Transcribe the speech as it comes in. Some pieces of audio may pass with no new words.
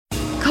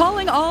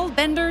Calling all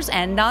benders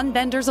and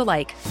non-benders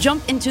alike.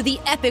 Jump into the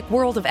epic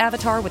world of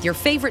Avatar with your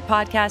favorite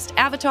podcast,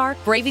 Avatar: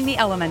 Braving the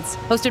Elements.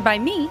 Hosted by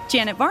me,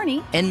 Janet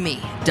Varney. And me,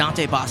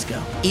 Dante Bosco.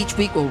 Each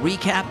week we'll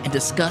recap and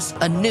discuss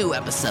a new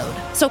episode.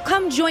 So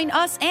come join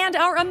us and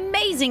our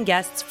amazing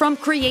guests, from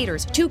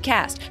creators to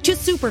cast to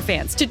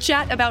superfans, to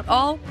chat about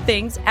all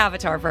things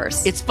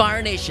Avatarverse. It's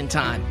Fire Nation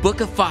time.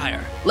 Book of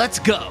Fire. Let's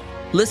go.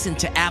 Listen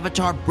to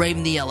Avatar: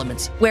 Braving the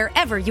Elements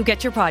wherever you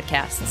get your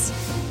podcasts.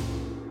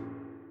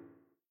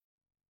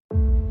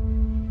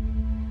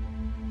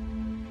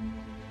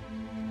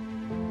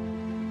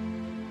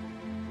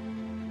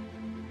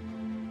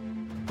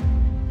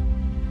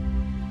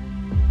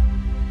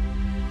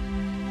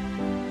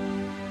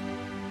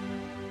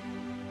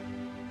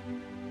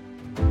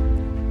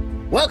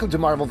 Welcome to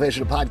Marvel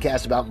Vision, a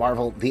podcast about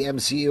Marvel, the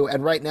MCU,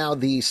 and right now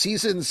the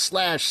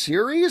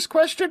season/series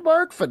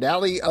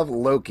finale of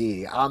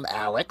Loki. I'm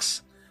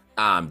Alex.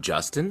 I'm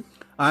Justin.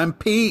 I'm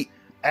Pete.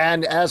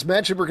 And as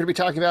mentioned, we're going to be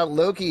talking about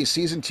Loki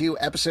Season 2,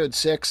 Episode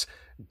 6,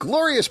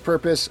 Glorious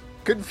Purpose,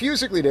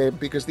 confusingly named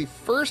because the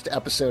first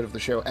episode of the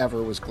show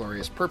ever was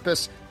Glorious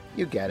Purpose.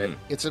 You get it.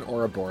 It's an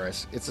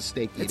Ouroboros. It's a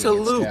snake eating its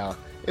loop. tail.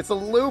 It's a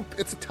loop.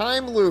 It's a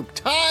time loop.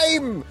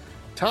 Time!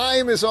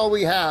 Time is all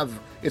we have.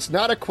 It's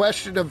not a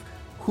question of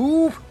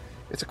who,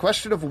 it's a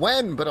question of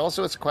when, but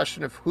also it's a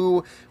question of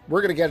who.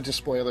 We're going to get into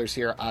spoilers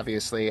here,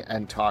 obviously,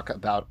 and talk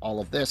about all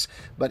of this.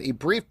 But a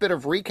brief bit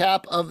of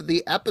recap of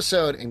the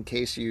episode in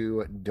case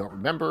you don't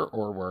remember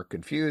or were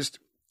confused.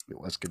 It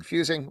was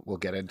confusing. We'll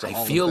get into all of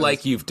this. I feel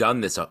like you've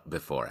done this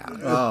before,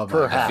 Alex.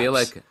 Perhaps. I feel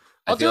like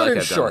I'll do it in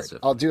I've short.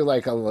 I'll do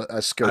like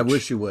a scotch. I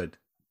wish you would.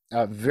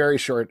 A very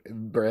short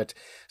bit.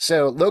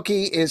 So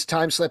Loki is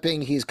time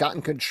slipping. He's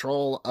gotten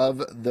control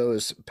of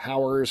those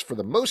powers for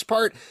the most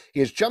part. He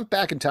has jumped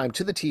back in time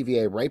to the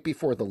TVA right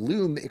before the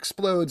loom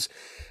explodes,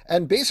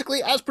 and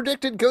basically, as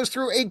predicted, goes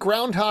through a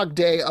Groundhog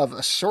Day of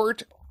a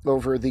sort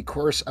over the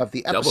course of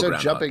the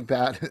episode, jumping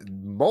back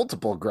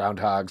multiple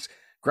groundhogs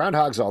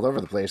all over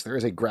the place. There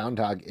is a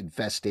groundhog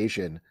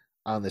infestation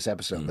on this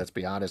episode, let's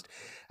be honest.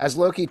 As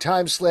Loki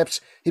time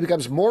slips, he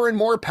becomes more and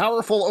more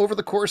powerful over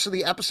the course of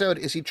the episode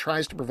as he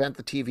tries to prevent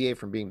the TVA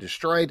from being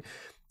destroyed.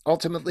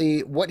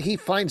 Ultimately, what he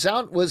finds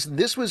out was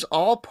this was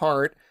all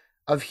part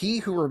of He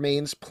Who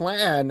Remains'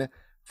 plan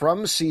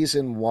from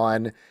season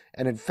 1,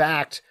 and in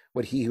fact,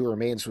 what He Who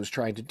Remains was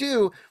trying to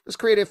do was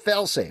create a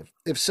failsafe.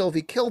 If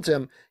Sylvie killed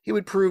him, he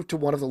would prove to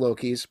one of the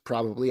Lokis,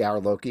 probably our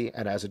Loki,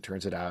 and as it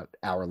turns out,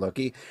 our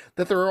Loki,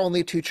 that there are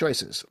only two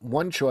choices.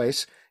 One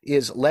choice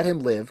is let him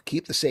live,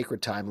 keep the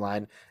sacred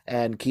timeline,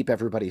 and keep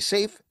everybody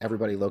safe,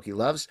 everybody Loki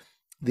loves.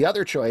 The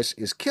other choice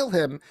is kill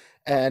him,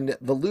 and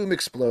the loom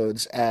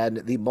explodes, and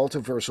the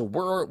multiversal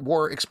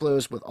war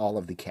explodes with all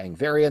of the Kang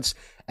variants,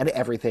 and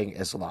everything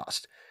is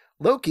lost.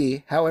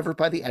 Loki, however,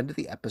 by the end of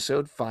the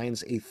episode,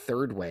 finds a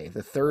third way.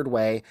 The third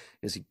way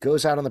is he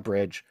goes out on the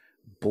bridge,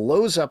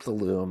 blows up the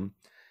loom,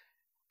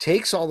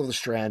 takes all of the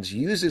strands,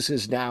 uses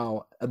his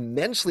now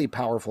immensely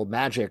powerful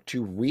magic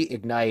to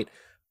reignite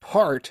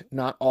part,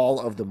 not all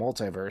of the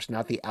multiverse,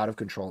 not the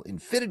out-of-control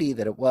infinity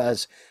that it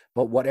was,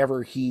 but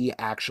whatever he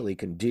actually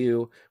can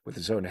do with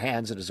his own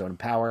hands and his own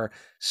power,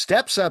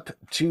 steps up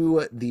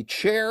to the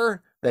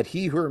chair that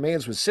He Who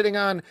Remains was sitting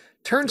on,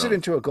 turns it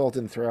into a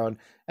golden throne,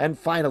 and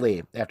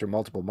finally, after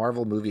multiple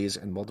Marvel movies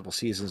and multiple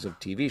seasons of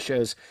TV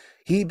shows,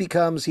 he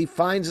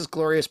finds his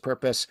glorious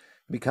purpose,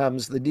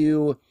 becomes the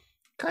new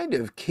kind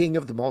of king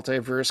of the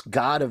multiverse,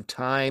 god of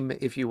time,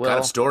 if you will. God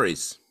of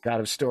stories.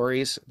 God of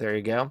stories. There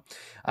you go.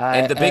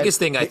 And the biggest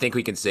thing I think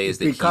we can say is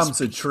that he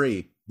becomes a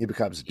tree. He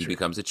becomes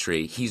a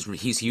tree.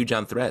 He's huge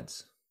on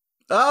Threads.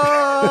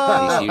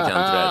 Oh! He's huge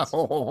on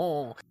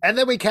Threads. And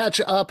then we catch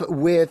up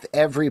with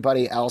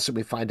everybody else, and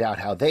we find out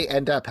how they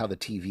end up, how the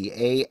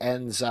TVA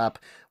ends up.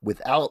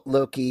 Without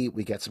Loki,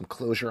 we get some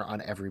closure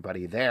on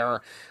everybody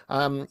there.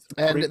 And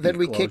then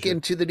we kick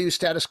into the new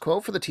status quo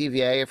for the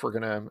TVA, if we're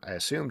going to, I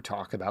assume,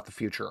 talk about the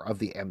future of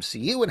the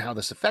MCU and how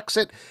this affects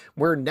it,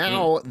 where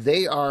now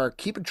they are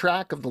keeping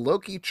track of the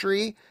Loki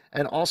tree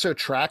and also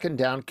tracking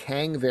down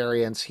Kang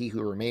variants, He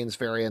Who Remains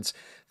variants,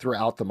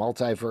 throughout the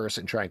multiverse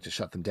and trying to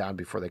shut them down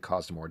before they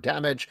cause more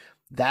damage.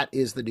 That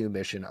is the new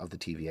mission of the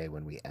TVA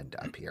when we end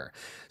up here.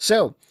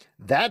 So,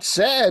 that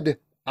said,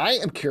 I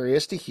am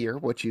curious to hear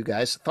what you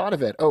guys thought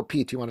of it. Oh,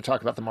 Pete, do you want to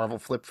talk about the Marvel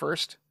flip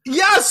first?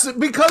 Yes,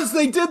 because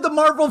they did the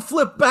Marvel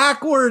flip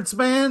backwards,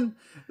 man.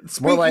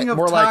 Speaking of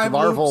more like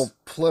Marvel loops,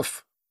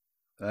 pliff.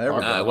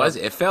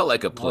 It felt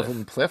like a pliff.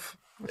 Marvel pliff.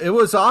 It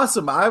was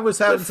awesome. I was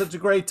having such a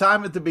great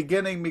time at the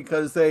beginning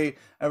because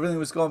everything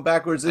was going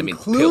backwards,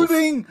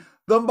 including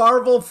the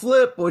Marvel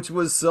flip, which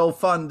was so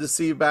fun to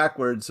see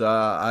backwards.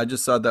 I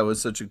just thought that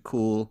was such a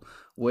cool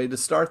way to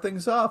start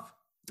things off.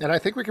 And I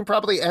think we can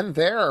probably end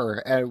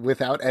there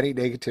without any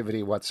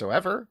negativity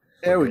whatsoever.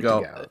 There we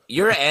go.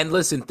 Your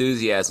endless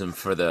enthusiasm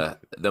for the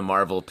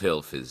Marvel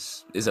pilf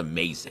is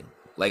amazing.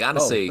 Like,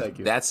 honestly,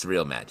 that's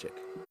real magic.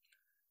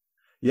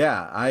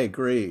 Yeah, I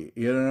agree.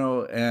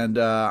 And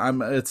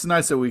it's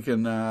nice that we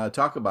can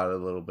talk about it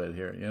a little bit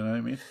here. You know what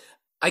I mean?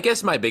 I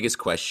guess my biggest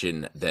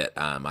question that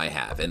I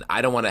have, and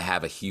I don't want to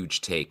have a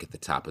huge take at the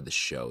top of the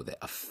show that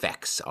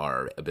affects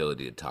our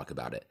ability to talk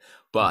about it,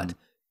 but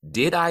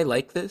did I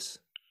like this?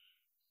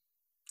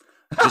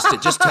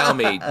 Just tell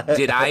me,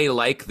 did I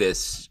like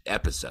this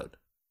episode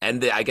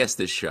and I guess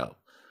this show?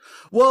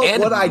 Well,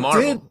 and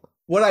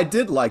what I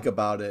did like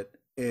about it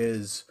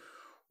is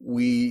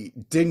we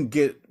didn't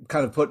get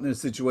kind of put in a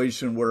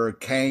situation where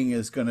Kang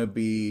is going to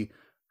be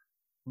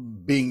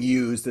being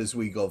used as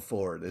we go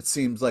forward. It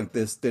seems like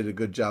this did a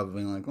good job of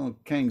being like, oh,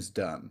 Kang's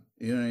done.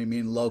 You know what I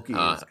mean? Loki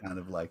is kind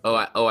of like,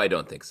 I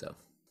don't think so.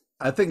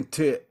 I think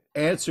to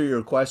answer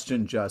your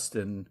question,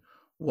 Justin,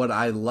 what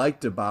I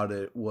liked about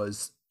it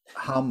was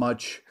how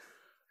much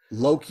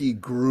Loki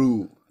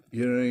grew.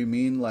 You know what I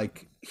mean?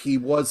 Like he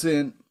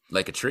wasn't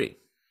like a tree.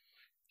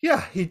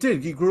 Yeah, he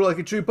did. He grew like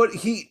a tree, but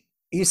he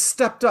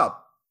stepped up.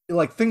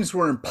 Like things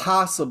were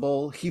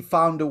impossible, he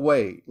found a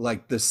way.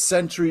 Like the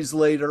centuries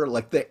later,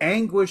 like the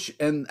anguish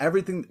and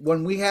everything,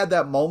 when we had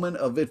that moment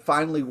of it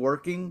finally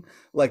working,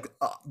 like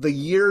the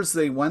years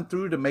they went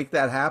through to make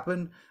that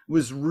happen,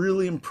 was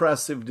really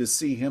impressive to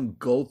see him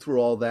go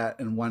through all that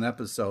in one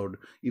episode,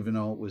 even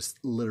though it was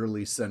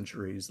literally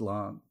centuries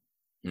long.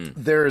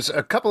 There's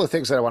a couple of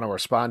things that I want to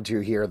respond to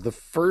here. The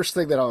first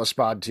thing that I'll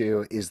respond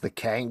to is the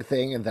Kang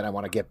thing, and then I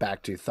want to get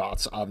back to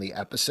thoughts on the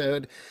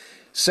episode.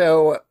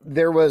 So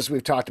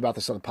we've talked about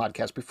this on the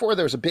podcast before,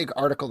 there was a big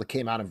article that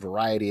came out in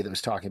Variety that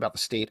was talking about the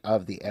state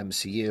of the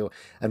MCU.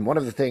 And one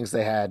of the things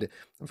they had,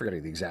 I'm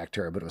forgetting the exact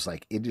term, but it was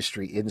like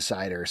Industry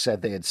Insider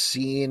said they had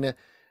seen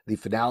the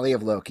finale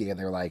of Loki and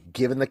they're like,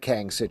 given the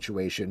Kang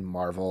situation,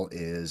 Marvel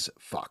is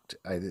fucked.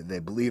 They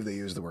believe they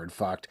used the word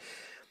fucked.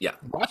 Yeah.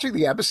 Watching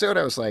the episode,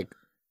 I was like,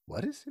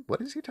 what is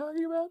he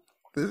talking about?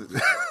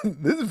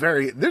 There's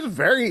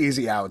very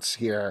easy outs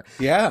here.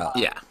 Yeah.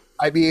 Yeah.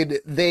 I mean,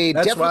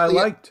 that's what I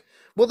liked.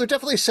 Well, they're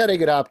definitely setting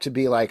it up to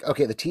be like,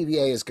 okay, the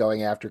TVA is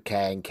going after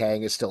Kang.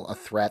 Kang is still a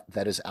threat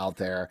that is out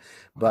there,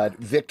 but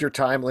Victor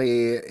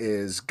Timely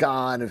is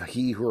gone.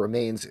 He Who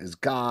Remains is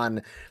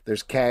gone.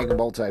 There's Kang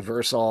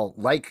multiversal.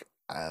 Like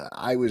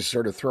I was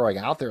sort of throwing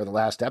out there in the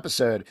last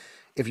episode,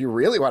 if you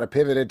really want to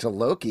pivot into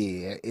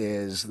Loki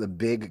is the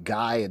big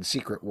guy in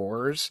Secret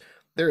Wars,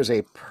 there is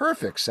a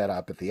perfect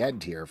setup at the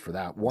end here for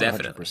that 100%.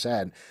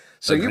 Definitely.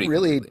 So you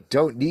really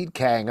don't need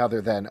Kang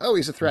other than, oh,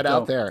 he's a threat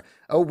out there.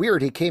 Oh,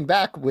 weird. He came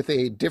back with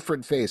a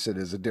different face and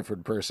is a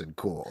different person.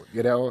 Cool.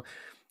 You know,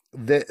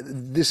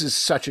 this is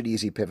such an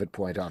easy pivot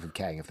point off of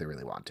Kang if they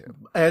really want to.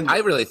 And I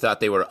really thought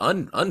they were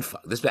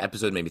unfucked. This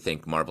episode made me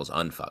think Marvel's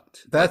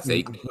unfucked.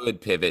 They could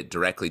pivot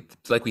directly,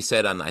 like we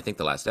said on, I think,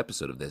 the last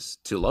episode of this,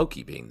 to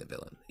Loki being the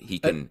villain. He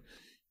can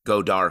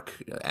go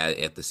dark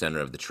at the center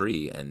of the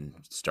tree and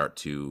start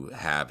to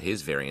have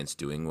his variants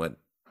doing what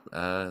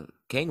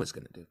Kang was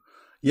going to do.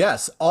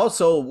 Yes.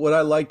 Also, what I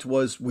liked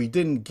was we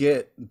didn't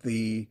get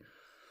the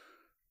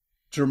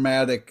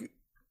dramatic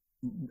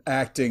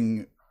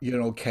acting,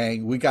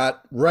 Kang. We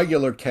got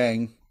regular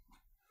Kang.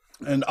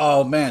 And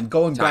oh man,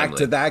 going back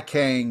to that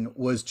Kang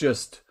was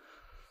just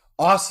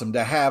awesome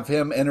to have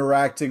him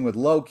interacting with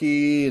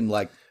Loki and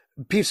like.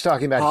 Pete's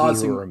talking about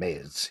He Who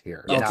Remains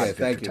here. Yes. Okay,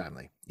 thank you.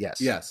 Timely. Yes.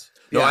 Yes.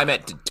 No, I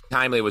meant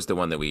Timely was the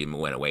one that we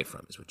went away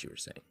from, is what you were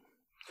saying.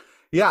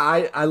 Yeah,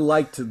 I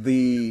liked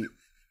the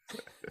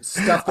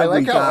stuff that I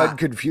like how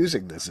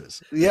unconfusing this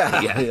is.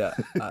 Yeah.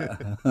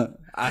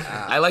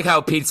 I like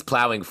how Pete's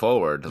plowing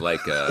forward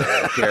like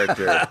a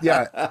character.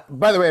 Yeah.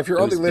 By the way, if you're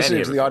only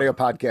listening to the audio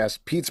podcast,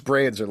 Pete's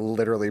brains are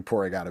literally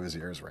pouring out of his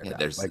ears right now.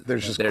 There's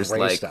just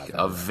gray stuff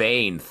a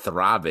vein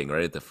throbbing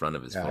right at the front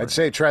of his forehead. I'd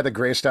say try the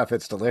gray stuff.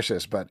 It's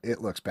delicious, but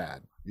it looks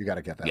bad. You got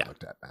to get that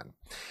looked at, man.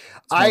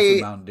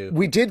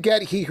 We did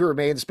get He Who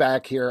Remains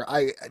back here.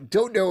 I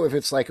don't know if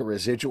it's like a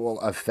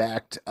residual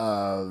effect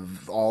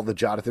of all the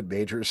Jonathan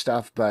Majors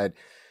stuff, but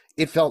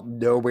it felt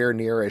nowhere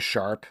near as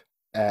sharp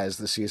as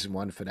the season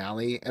 1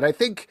 finale. And I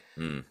think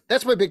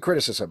that's my big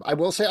criticism. I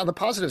will say on the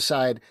positive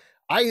side,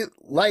 I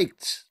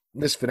liked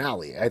this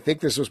finale. I think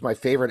this was my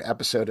favorite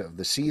episode of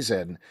the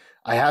season.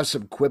 I have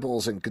some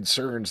quibbles and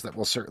concerns that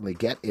we'll certainly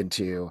get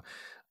into.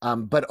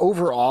 But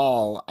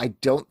overall, I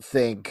don't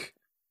think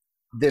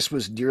this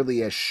was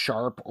nearly as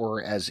sharp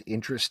or as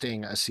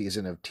interesting a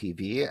season of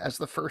TV as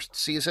the first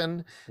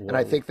season. Whoa. And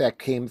I think that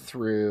came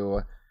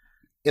through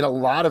in a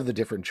lot of the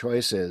different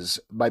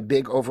choices. My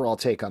big overall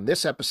take on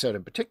this episode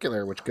in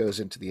particular, which goes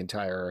into the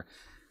entire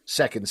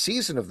second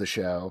season of the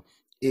show,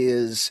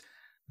 is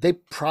they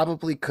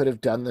probably could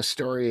have done the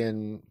story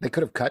they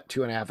could have cut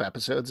 2.5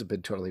 episodes and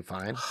been totally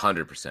fine.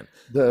 100%.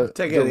 The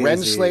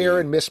Renslayer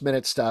and Miss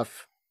Minute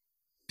stuff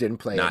didn't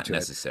play Not into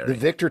necessary. It. The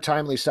Victor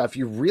Timely stuff,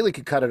 you really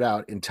could cut it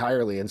out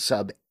entirely and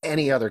sub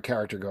any other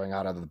character going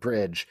out of the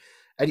bridge.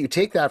 And you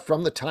take that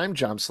from the time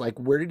jumps, like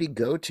where did he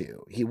go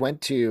to? He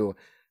went to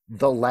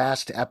the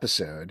last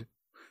episode.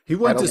 He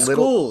went to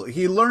school.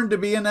 He learned to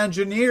be an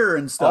engineer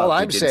and stuff. All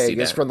I'm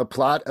saying is from the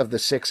plot of the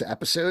 6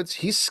 episodes,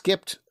 he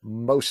skipped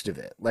most of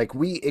it. Like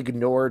we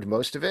ignored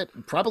most of it,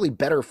 probably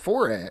better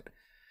for it.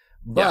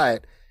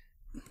 But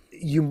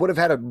you would have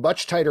had a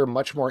much tighter,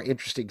 much more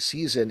interesting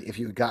season if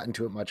you had gotten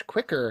to it much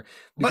quicker,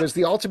 because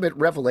the ultimate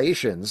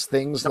revelations,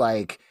 things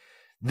like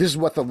this is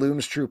what the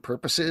Loom's true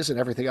purpose is and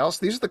everything else,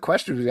 these are the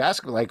questions we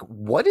ask, like,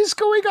 what is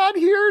going on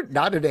here?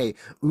 Not in a,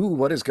 ooh,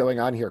 what is going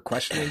on here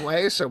questioning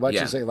way, so much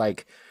as a,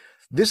 like,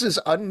 this is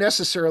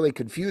unnecessarily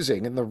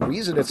confusing. And the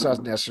reason it's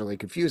unnecessarily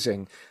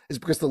confusing is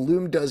because the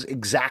Loom does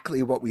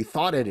exactly what we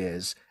thought it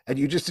is, and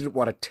you just didn't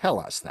want to tell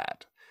us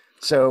that.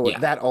 So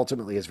that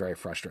ultimately is very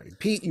frustrating.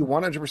 Pete, you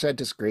 100%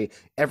 disagree.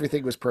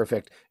 Everything was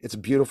perfect. It's a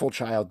beautiful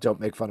child. Don't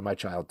make fun of my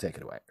child. Take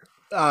it away.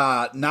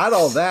 Not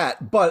all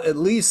that, but at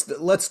least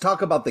let's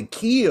talk about the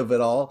key of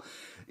it all.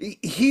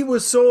 He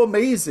was so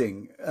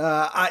amazing.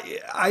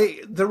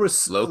 There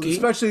was Loki,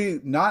 especially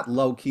not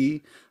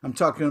Loki. I'm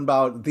talking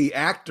about the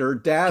actor,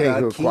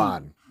 Dada.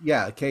 Kwan.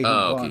 Yeah,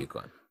 Kwan.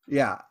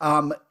 Yeah.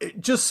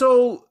 Just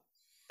so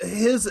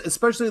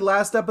especially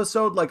last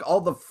episode, like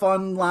all the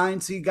fun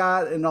lines he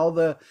got and all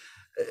the.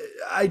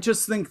 I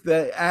just think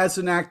that as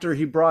an actor,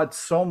 he brought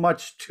so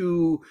much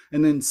to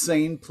an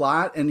insane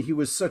plot, and he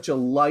was such a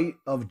light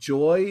of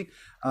joy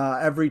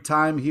every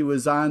time he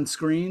was on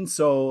screen.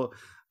 So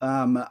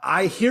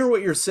I hear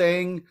what you're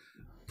saying,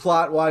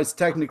 plot wise,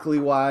 technically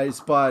wise,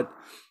 but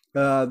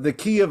the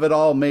key of it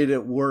all made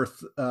it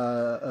worth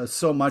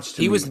so much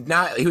to me.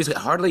 He was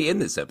hardly in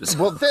this episode.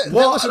 Well, that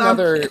was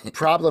another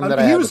problem that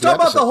I had. He was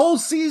talking about the whole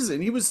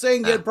season. He was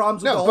saying he had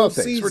problems with the whole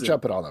season. We're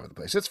jumping all over the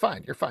place. It's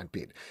fine. You're fine,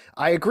 Pete.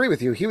 I agree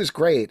with you. He was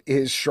great.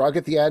 His shrug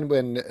at the end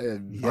when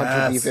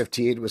Hunter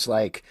B-15 was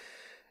like,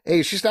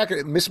 hey, she's not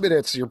going to miss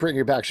minutes. You're bringing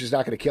her back. She's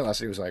not going to kill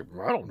us. And he was like,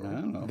 I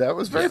don't know. That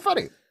was very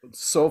funny.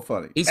 So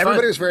funny.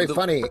 Everybody was very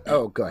funny.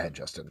 Oh, go ahead,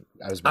 Justin.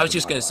 I was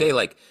just going to say,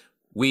 like,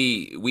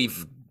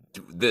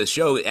 the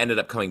show ended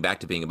up coming back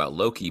to being about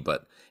Loki,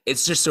 but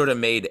it's just sort of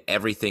made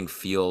everything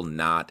feel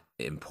not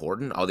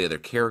important, all the other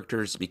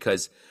characters,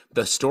 because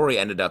the story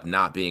ended up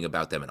not being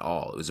about them at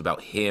all. It was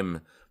about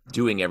him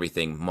doing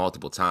everything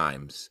multiple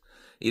times.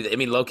 I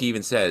mean, Loki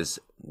even says,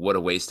 what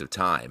a waste of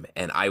time.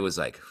 And I was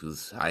like,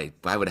 I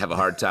would have a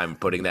hard time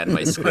putting that in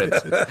my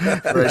script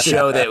for a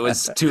show that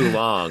was too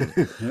long.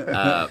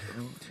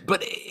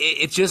 But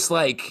it's just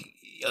like,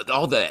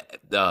 all the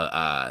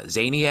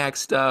Zaniac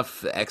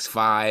stuff,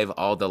 X5,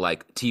 all the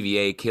like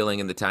TVA killing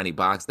in the tiny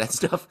box, that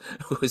stuff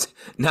was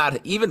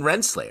not even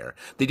Renslayer.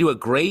 They do a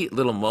great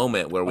little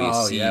moment where we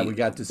see. Oh yeah, we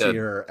got to see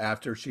her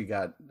after she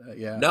got.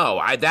 No,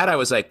 I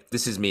was like,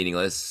 this is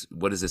meaningless.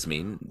 What does this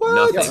mean? Well,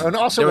 nothing. Yeah, and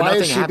also, why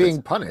is she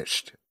being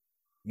punished?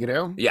 You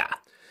know? Yeah.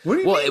 What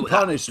do you mean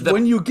punished?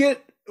 When you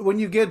get.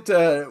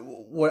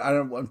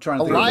 I'm trying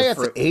to think.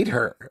 Alioth ate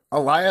her.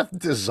 Alioth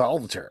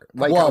dissolved her.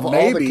 Like, well,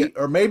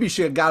 maybe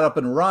she had got up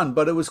and run,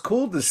 but it was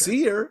cool to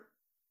see her.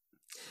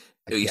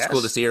 It was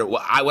cool to see her.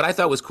 What I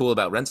thought was cool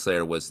about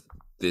Renslayer was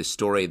the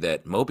story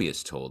that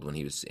Mobius told when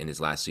he was in his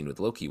last scene with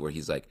Loki, where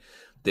he's like,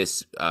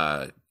 this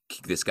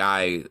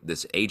guy,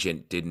 this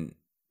agent didn't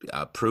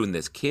prune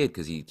this kid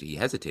because he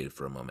hesitated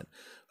for a moment.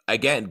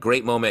 Again,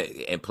 great moment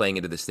and playing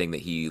into this thing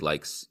that he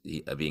likes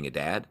being a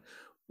dad,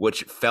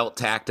 which felt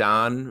tacked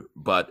on,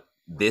 but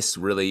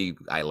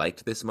I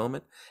liked this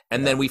moment.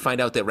 And then we find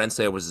out that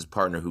Renslayer was his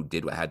partner who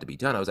did what had to be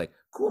done. I was like,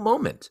 cool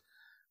moment.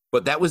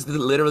 But that was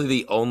literally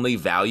the only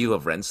value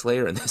of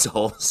Renslayer in this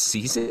whole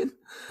season.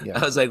 Yeah.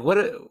 I was like, what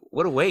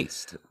a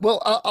waste. Well,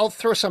 I'll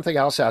throw something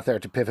else out there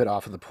to pivot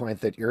off of the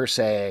point that you're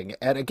saying.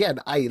 And again,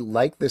 I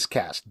like this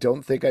cast.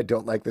 Don't think I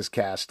don't like this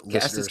cast.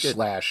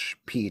 Listener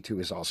 / Pete, who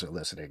is also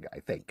listening, I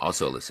think.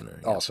 Also a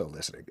listener. Yeah. Also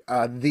listening.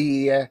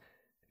 The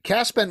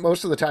cast spent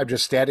most of the time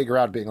just standing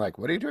around being like,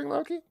 what are you doing,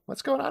 Loki?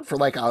 What's going on? For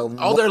like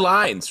all their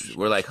lines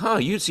were like, huh,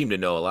 you seem to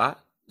know a lot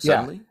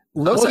suddenly. Yeah.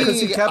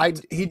 Loki,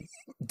 he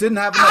didn't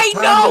have enough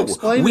time to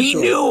explain we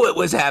knew it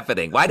was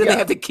happening. Why did they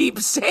have to keep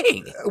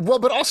saying? Well,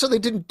 but also they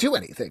didn't do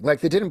anything. Like,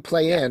 they didn't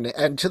play in.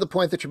 And to the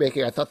point that you're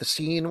making, I thought the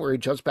scene where he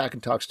jumps back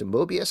and talks to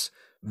Mobius,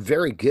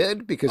 very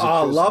good, because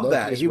I love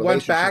that. He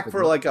went back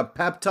for like a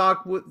pep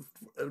talk with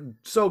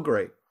so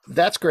great.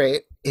 That's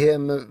great.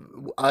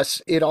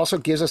 It also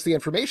gives us the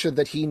information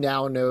that he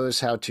now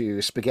knows how to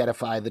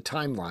spaghettify the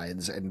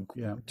timelines and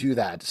do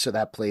that. So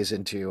that plays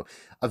into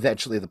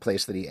eventually the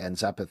place that he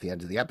ends up at the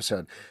end of the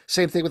episode.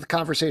 Same thing with the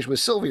conversation with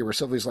Sylvie, where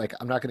Sylvie's like,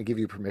 I'm not going to give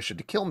you permission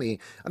to kill me.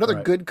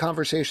 Another good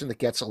conversation that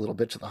gets a little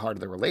bit to the heart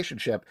of the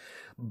relationship.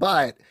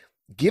 But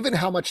given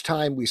how much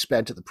time we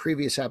spent at the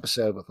previous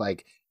episode with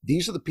like,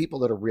 these are the people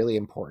that are really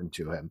important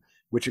to him,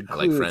 which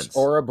includes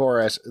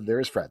Ouroboros.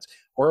 There's friends.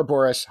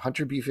 Ouroboros,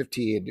 Hunter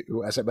B-15,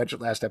 who, as I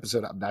mentioned last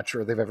episode, I'm not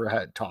sure they've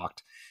ever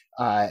talked,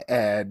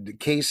 and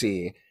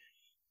Casey.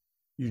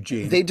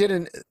 Eugene.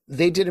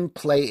 They didn't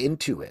play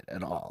into it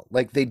at all.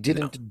 Like, they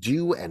didn't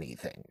do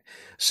anything.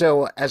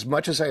 So as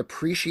much as I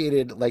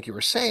appreciated, like you were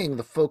saying,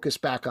 the focus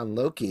back on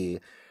Loki,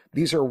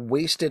 these are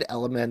wasted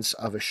elements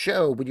of a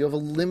show when you have a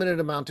limited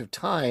amount of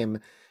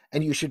time.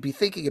 And you should be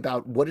thinking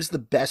about what is the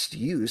best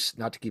use,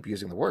 not to keep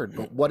using the word,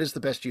 but what is the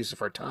best use of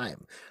our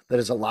time that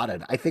is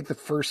allotted. I think the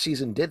first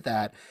season did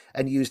that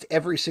and used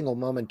every single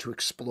moment to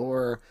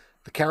explore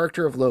the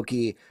character of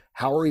Loki.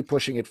 How are we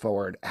pushing it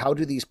forward? How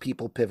do these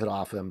people pivot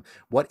off him?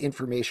 What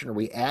information are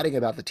we adding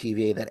about the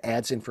TVA that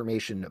adds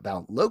information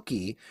about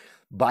Loki?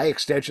 By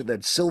extension,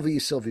 then Sylvie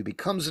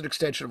becomes an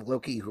extension of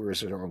Loki, who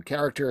is her own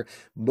character.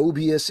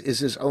 Mobius is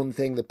his own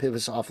thing that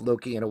pivots off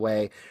Loki in a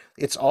way.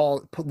 It's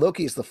all,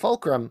 Loki is the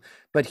fulcrum,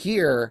 but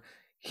here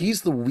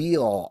he's the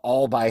wheel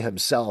all by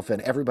himself,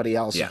 and everybody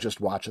else is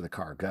just watching the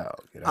car go.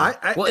 You know?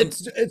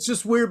 It's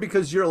just weird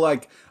because you're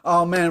like,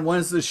 oh man,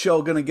 when's the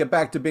show going to get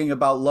back to being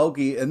about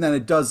Loki? And then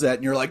it does that,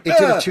 and you're like, it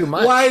did it too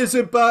much. Why is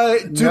it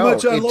too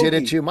much on Loki? It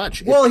did it too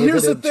much. Well,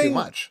 here's the thing.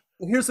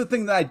 Here's the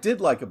thing that I did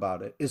like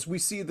about it is we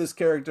see this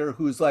character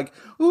who's like,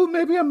 ooh,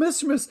 maybe I'm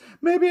Mistress,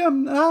 maybe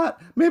I'm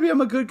not, maybe I'm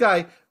a good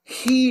guy.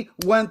 He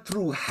went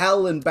through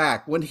hell and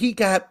back. When he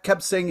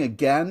kept saying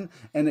again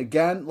and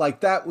again, like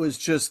that was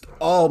just,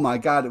 oh my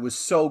God, it was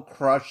so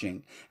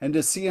crushing. And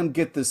to see him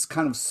get this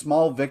kind of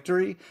small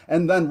victory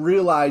and then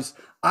realize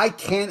I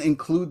can't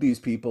include these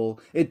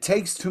people. It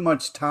takes too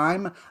much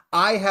time.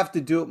 I have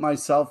to do it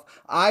myself.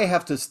 I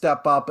have to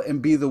step up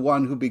and be the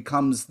one who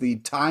becomes the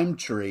time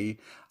tree.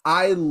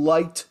 I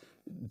liked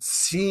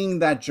seeing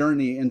that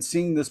journey and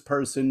seeing this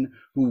person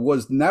who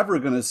was never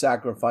going to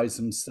sacrifice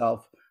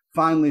himself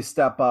finally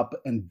step up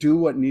and do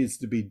what needs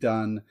to be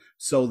done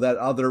so that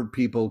other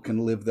people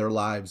can live their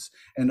lives.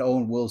 And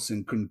Owen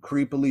Wilson can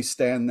creepily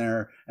stand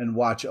there and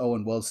watch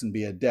Owen Wilson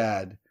be a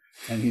dad.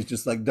 And he's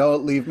just like,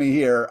 don't leave me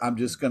here. I'm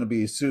just going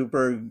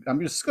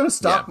to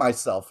stop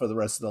myself for the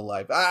rest of the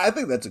life. I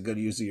think that's a good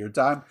use of your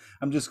time.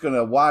 I'm just going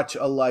to watch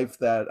a life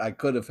that I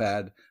could have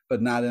had,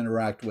 but not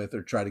interact with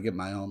or try to get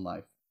my own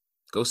life.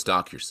 Go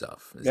stalk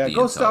yourself. Yeah,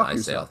 go stalk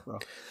yourself, bro.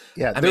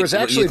 Yeah, there was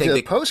actually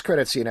the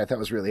post-credit scene I thought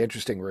was really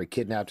interesting where he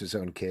kidnapped his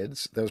own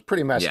kids. That was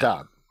pretty messed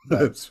up.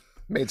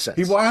 Made sense.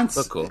 He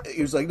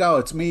was like, no,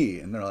 it's me.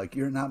 And they're like,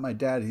 you're not my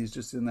dad. He's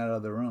just in that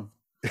other room.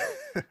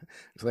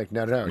 It's like,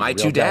 no. My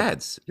two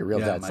dads. Your real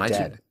dad's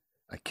dead.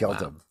 I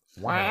killed him.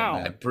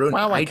 Wow. I just ruined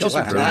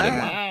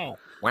him.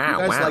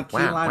 Wow. You guys like key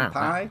lime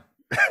pie?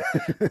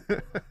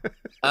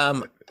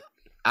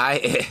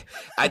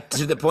 I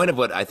to the point of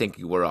what I think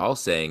we're all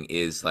saying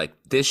is like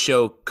this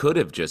show could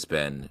have just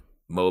been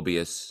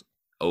Mobius,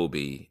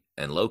 Obi,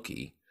 and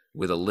Loki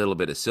with a little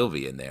bit of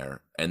Sylvie in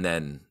there, and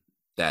then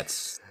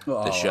that's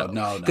the show.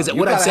 No, because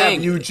what I'm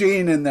saying,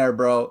 Eugene in there,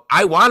 bro.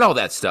 I want all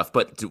that stuff,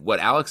 but what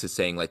Alex is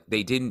saying, like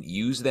they didn't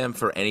use them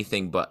for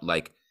anything but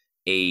like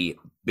a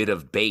bit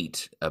of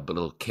bait, a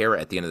little carrot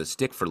at the end of the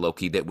stick for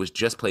Loki that was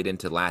just played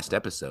into last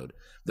episode.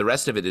 The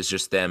rest of it is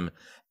just them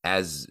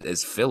as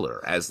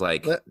filler, as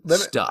like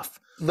stuff.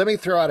 Let me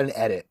throw out an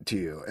edit to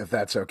you, if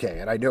that's okay.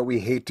 And I know we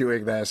hate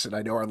doing this, and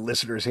I know our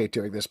listeners hate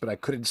doing this, but I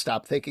couldn't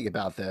stop thinking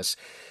about this.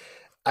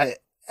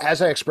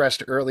 As I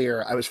expressed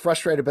earlier, I was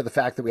frustrated by the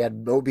fact that we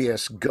had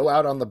Mobius go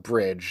out on the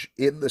bridge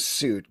in the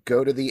suit,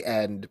 go to the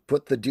end,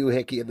 put the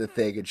doohickey in the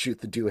thing, and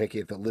shoot the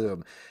doohickey at the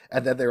loom.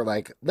 And then they were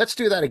like, let's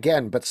do that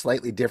again, but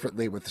slightly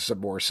differently with some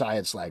more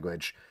science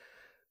language.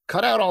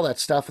 Cut out all that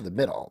stuff in the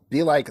middle.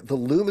 Be like, the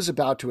loom is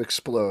about to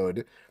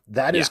explode.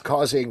 That is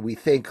causing, we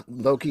think,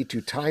 Loki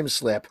to time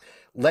slip.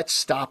 Let's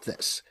stop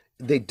this.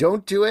 They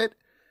don't do it.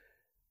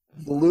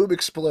 The loom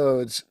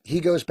explodes. He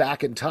goes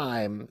back in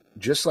time,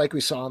 just like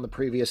we saw in the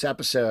previous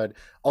episode,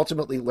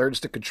 ultimately learns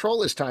to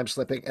control his time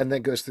slipping, and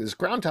then goes through this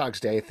Groundhog's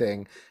Day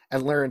thing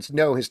and learns,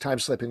 no, his time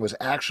slipping was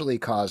actually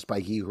caused by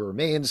He Who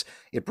Remains.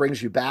 It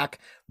brings you back.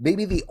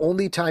 Maybe the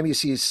only time you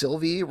see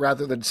Sylvie,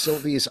 rather than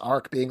Sylvie's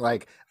arc being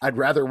like, I'd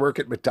rather work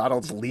at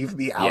McDonald's, leave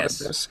me out of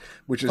this,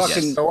 which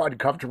is so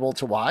uncomfortable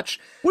to watch.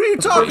 What are you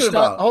talking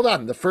about? Hold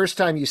on. The first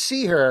time you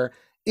see her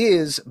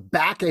is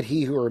back at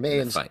He Who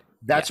Remains.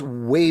 That's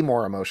way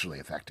more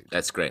emotionally affecting.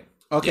 That's great.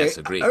 Okay, yes,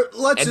 agreed.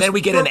 And then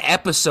we get an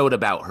episode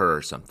about her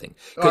or something.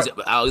 Because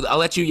I'll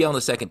let you yell in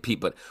a second, Pete.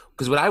 But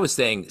because what I was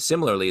saying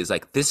similarly is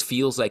like this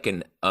feels like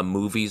a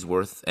movie's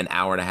worth, an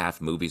hour and a half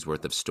movie's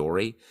worth of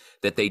story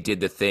that they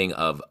did the thing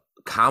of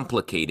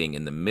complicating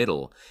in the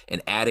middle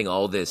and adding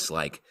all this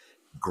like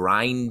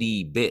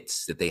grindy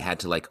bits that they had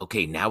to like.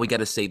 Okay, now we got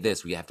to say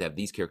this. We have to have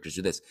these characters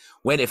do this.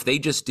 When if they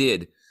just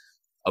did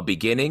a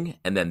beginning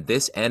and then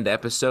this end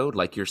episode,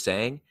 like you're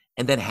saying,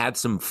 and then had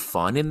some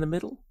fun in the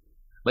middle,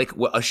 like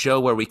a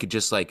show where we could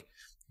just like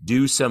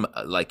do some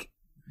like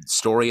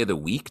story of the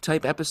week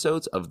type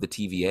episodes of the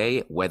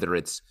TVA, whether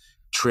it's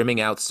trimming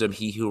out some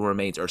He Who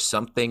Remains or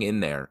something in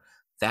there.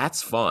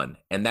 That's fun.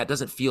 And that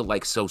doesn't feel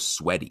like so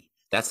sweaty.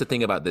 That's the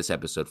thing about this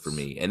episode for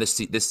me. And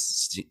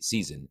this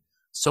season,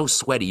 so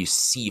sweaty.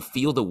 You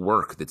feel the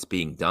work that's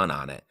being done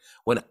on it.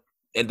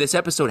 And this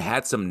episode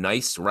had some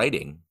nice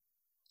writing,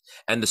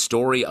 and the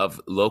story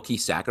of Loki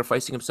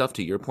sacrificing himself,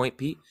 to your point,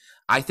 Pete,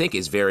 I think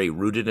is very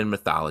rooted in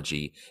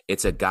mythology.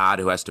 It's a god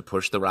who has to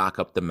push the rock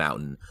up the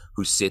mountain,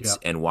 who sits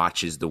and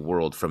watches the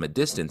world from a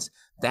distance.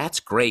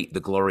 That's great. The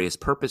glorious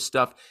purpose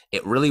stuff,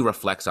 it really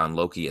reflects on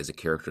Loki as a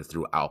character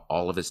throughout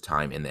all of his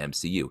time in the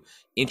MCU.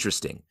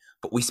 Interesting.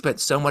 But we spent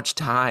so much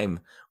time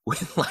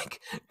with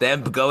like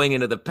them going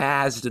into the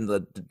past and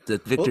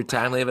the Victor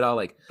Timely of it all.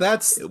 Like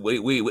that's it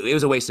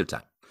was a waste of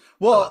time.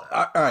 Well,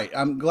 all right.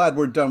 I'm glad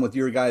we're done with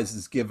your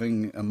guys'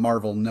 giving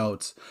Marvel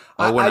notes.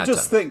 I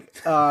just think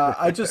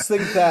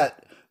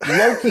that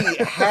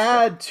Loki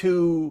had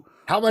to.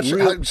 How much?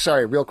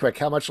 Sorry, real quick.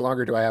 How much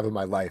longer do I have in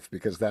my life?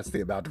 Because that's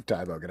the amount of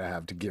time I'm going to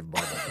have to give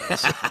Marvel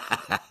notes.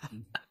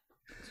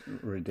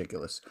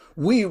 Ridiculous.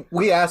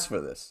 We asked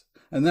for this,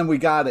 and then we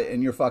got it,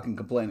 and you're fucking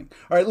complaining.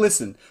 All right,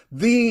 listen.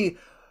 The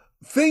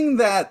thing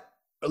that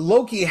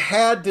Loki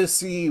had to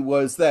see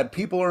was that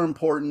people are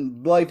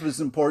important, life is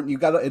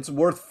important. It's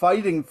worth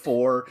fighting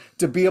for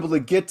to be able to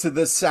get to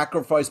this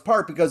sacrifice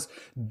part, because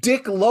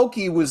Dick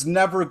Loki was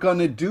never going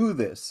to do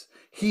this.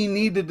 He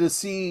needed to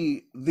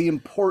see the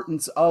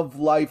importance of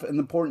life and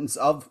the importance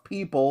of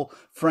people,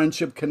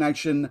 friendship,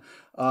 connection,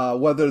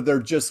 whether they're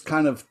just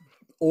kind of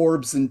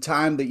orbs in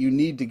time that you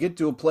need to get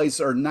to a place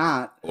or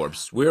not.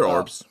 Orbs. We're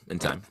orbs in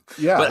time.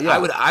 Yeah. But yeah.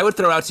 I would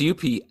throw out to you,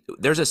 P,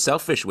 there's a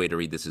selfish way to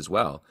read this as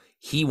well.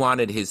 He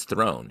wanted his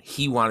throne.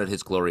 He wanted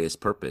his glorious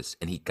purpose,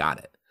 and he got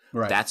it.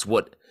 Right. That's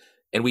what,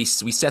 and we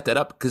set that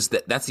up because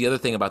that's the other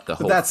thing about the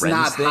whole that's friends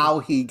not thing. How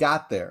he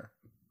got there.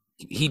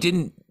 He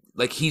didn't,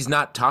 like, he's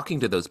not talking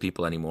to those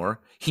people anymore.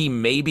 He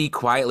may be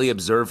quietly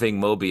observing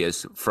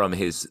Mobius from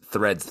his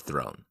threads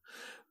throne.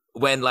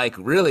 When, like,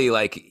 really,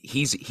 like,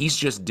 he's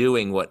just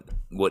doing what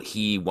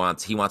he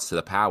wants. He wants to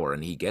the power,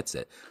 and he gets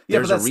it. Yeah,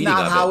 but that's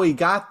not how he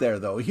got there,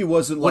 though. He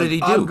wasn't like, what did he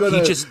do? I'm going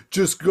to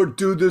just go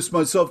do this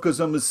myself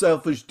because I'm a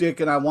selfish dick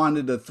and I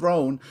wanted a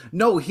throne.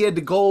 No, he had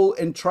to go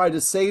and try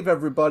to save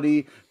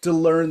everybody to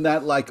learn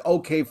that, like,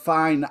 okay,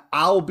 fine,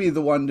 I'll be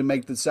the one to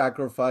make the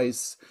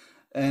sacrifice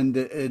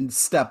and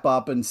step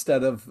up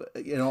instead of,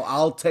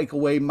 I'll take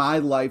away my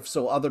life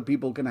so other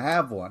people can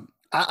have one.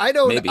 I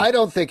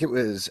don't think it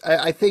was.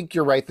 I think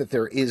you're right that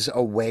there is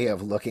a way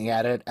of looking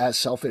at it as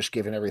selfish,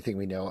 given everything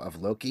we know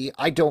of Loki.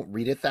 I don't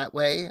read it that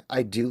way.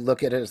 I do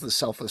look at it as the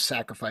selfless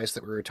sacrifice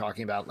that we were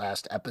talking about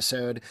last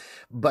episode.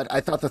 But I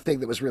thought the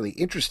thing that was really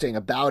interesting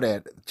about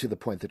it, to the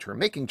point that you're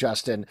making,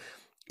 Justin,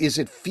 is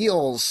it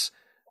feels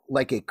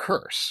like a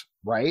curse,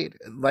 right?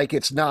 Like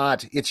it's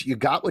you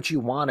got what you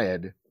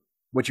wanted,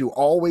 what you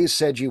always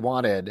said you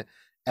wanted,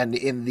 and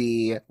in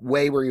the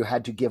way where you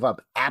had to give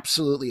up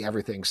absolutely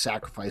everything,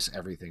 sacrifice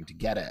everything to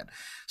get it.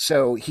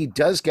 So he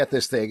does get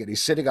this thing, and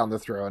he's sitting on the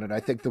throne. And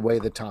I think the way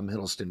that Tom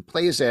Hiddleston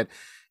plays it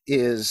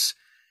is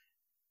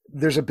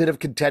there's a bit of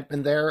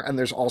contentment there, and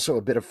there's also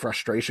a bit of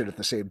frustration at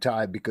the same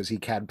time, because he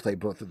can play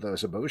both of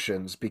those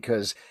emotions,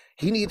 because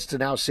he needs to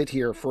now sit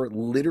here for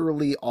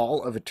literally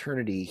all of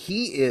eternity.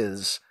 He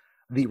is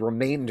the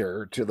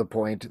remainder, to the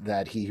point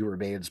that He Who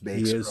Remains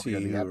makes. He is He Who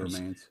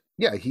Remains.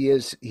 Yeah, he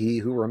is He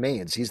Who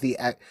Remains. He's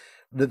the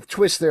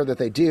twist there that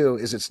they do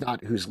is it's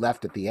not who's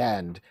left at the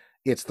end.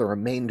 It's the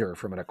remainder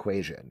from an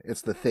equation.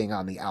 It's the thing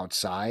on the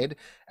outside.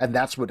 And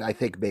that's what I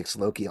think makes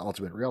Loki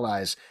ultimately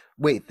realize,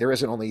 wait, there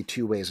isn't only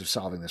two ways of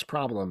solving this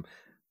problem.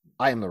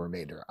 I am the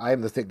remainder. I am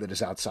the thing that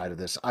is outside of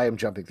this. I am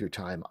jumping through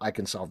time. I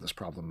can solve this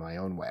problem my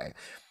own way.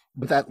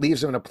 But that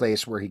leaves him in a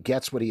place where he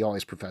gets what he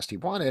always professed he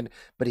wanted,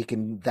 but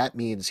that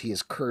means he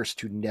is cursed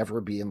to never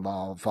be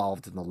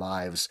involved in the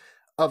lives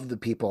of the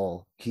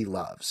people he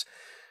loves.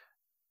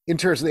 In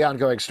terms of the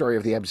ongoing story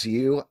of the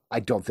MCU, I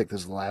don't think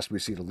this is the last we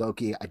see to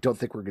Loki. I don't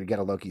think we're going to get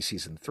a Loki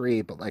season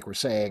 3, but like we're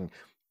saying,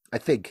 I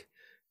think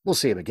we'll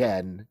see him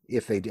again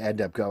if they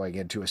end up going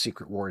into a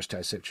Secret Wars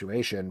type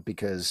situation,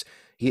 because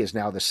he is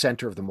now the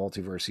center of the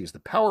multiverse. He's the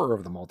power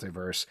of the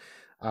multiverse.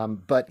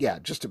 But yeah,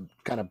 just to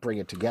kind of bring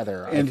it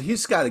together. And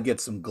he's got to get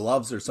some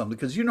gloves or something,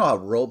 because you know how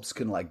ropes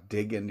can like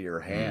dig into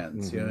your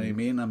hands. Mm-hmm. You know what I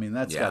mean? I mean,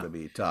 that's got to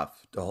be tough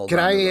to hold. Can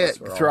I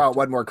throw out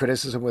one more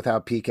criticism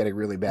without Pete getting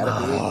really mad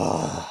at me?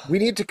 We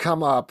need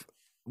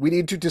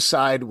to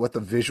decide what the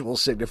visual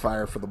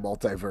signifier for the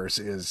multiverse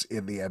is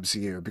in the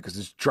MCU, because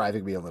it's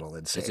driving me a little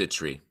insane. It's a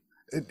tree.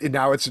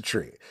 Now it's a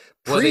tree.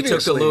 Well, they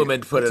took the loom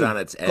and put it on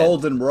its end.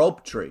 Golden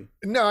rope tree.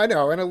 No, I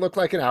know. And it looked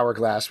like an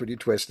hourglass when you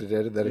twisted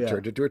it, and then it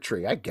turned into a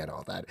tree. I get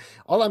all that.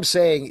 All I'm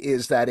saying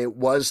is that it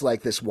was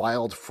like this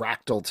wild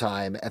fractal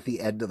time at the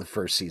end of the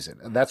first season.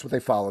 And that's what they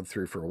followed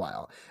through for a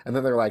while. And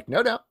then they're like,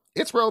 no,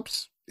 it's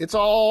ropes. It's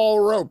all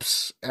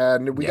ropes.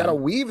 And we got to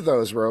weave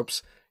those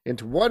ropes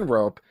into one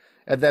rope.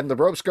 And then the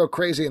ropes go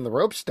crazy and the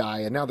ropes die.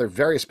 And now they're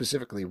very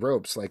specifically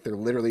ropes, like they're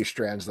literally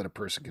strands that a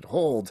person could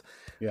hold.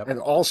 Yep. And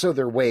also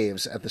they're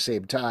waves at the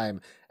same time.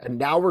 And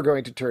now we're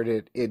going to turn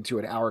it into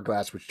an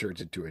hourglass, which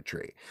turns into a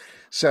tree.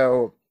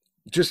 So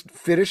just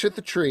finish at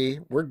the tree.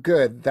 We're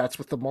good. That's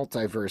what the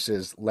multiverse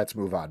is. Let's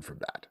move on from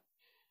that.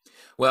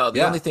 Well,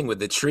 the only thing with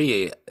the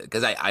tree,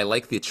 because I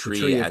like the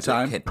tree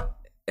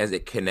as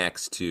it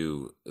connects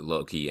to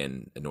Loki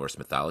and Norse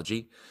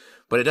mythology,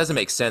 but it doesn't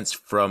make sense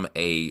from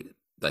a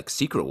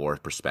Secret War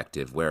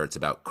perspective, where it's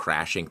about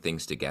crashing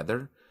things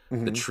together.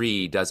 Mm-hmm. The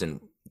tree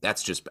doesn't,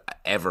 that's just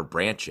ever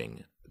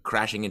branching,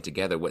 crashing in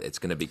together. What, it's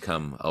going to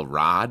become a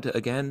rod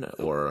again,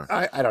 or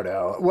I don't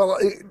know. Well,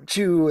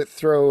 to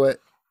throw it,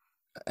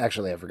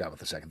 actually I forgot what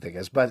the second thing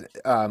is, but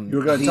you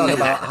were going to talk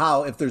about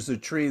how if there's a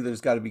tree,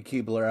 there's got to be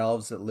Keebler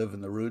elves that live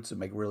in the roots and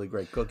make really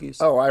great cookies.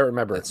 Oh, I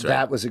remember. That's that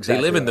right. was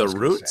exactly they live in the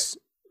roots.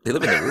 They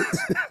live in the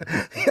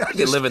roots.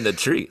 They live in the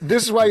tree.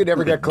 This is why you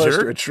never get close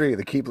to a tree.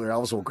 The Keebler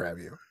elves will grab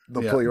you.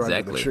 They'll pull you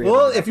under the tree.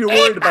 Well, if you're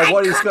worried about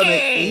what he's going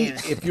to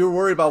eat, if you're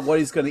worried about what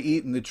he's going to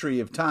eat in the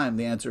tree of time,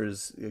 the answer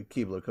is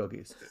Keebler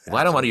cookies. Well,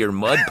 I don't want your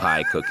mud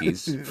pie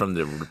cookies from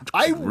the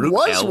I root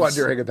was elves.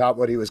 wondering about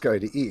what he was going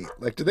to eat.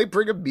 Like, did they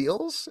bring him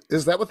meals?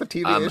 Is that what the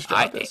TVA's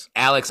job is?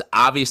 Alex,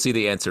 obviously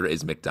the answer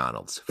is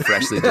McDonald's,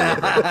 freshly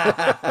delivered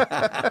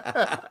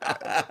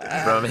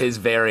from his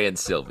variant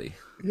Sylvie.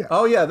 Yeah.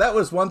 Oh yeah, that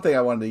was one thing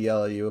I wanted to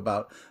yell at you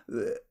about.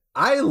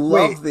 I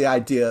love the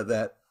idea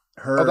that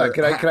her. Hold on,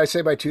 can I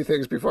say my two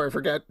things before I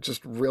forget?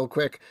 Just real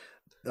quick.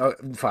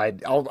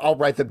 Fine, I'll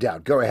write them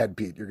down. Go ahead,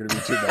 Pete. You're going to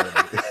be too mad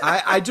at me.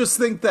 I just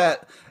think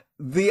that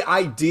the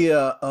idea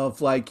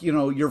of, like, you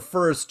know, your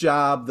first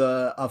job,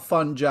 a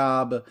fun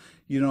job.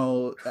 You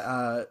know,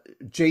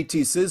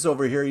 JT Sizz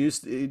over here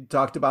he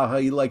talked about how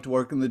he liked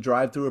working the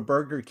drive-through at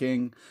Burger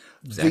King.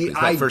 Exactly.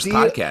 It's my first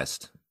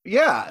podcast.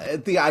 Yeah,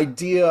 the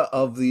idea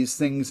of these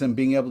things and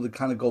being able to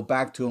kind of go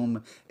back to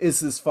them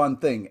is this fun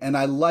thing. And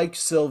I like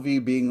Sylvie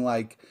being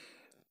like,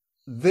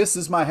 this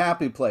is my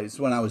happy place.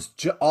 When I was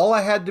all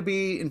I had to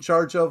be in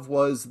charge of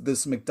was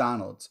this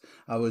McDonald's.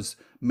 I was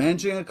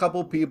managing a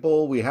couple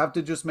people. We have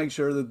to just make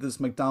sure that this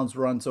McDonald's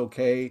runs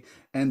okay.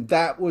 And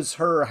that was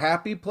her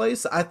happy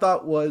place. I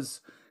thought was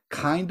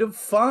kind of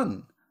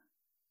fun.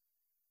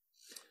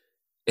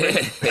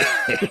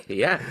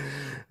 Yeah.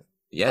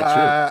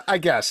 Yeah, true. I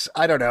guess.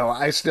 I don't know.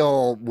 I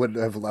still would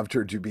have loved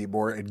her to be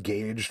more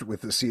engaged with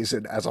the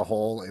season as a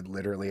whole in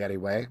literally any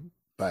way.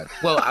 But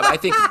well, I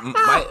think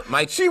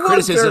my she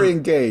criticism, was very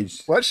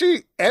engaged. Was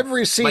she?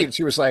 Every scene,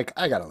 she was like,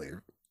 I gotta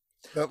leave.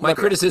 My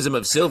criticism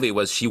of Sylvie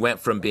was she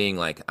went from being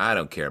like, I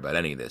don't care about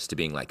any of this, to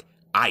being like,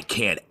 I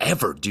can't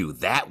ever do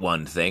that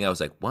one thing. I was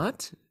like,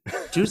 what?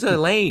 Choose a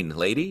lane,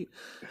 lady.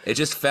 It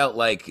just felt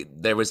like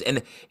there was,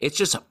 and it's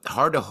just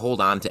hard to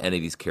hold on to any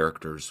of these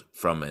characters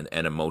from an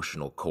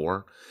emotional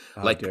core.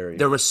 Like,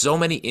 there were so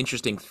many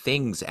interesting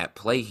things at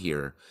play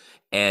here,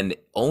 and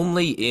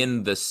only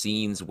in the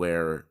scenes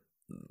where,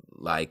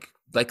 like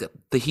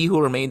the He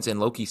Who Remains and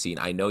Loki scene,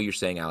 I know you're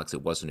saying, Alex,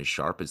 it wasn't as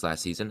sharp as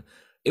last season.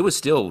 It was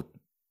still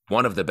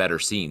one of the better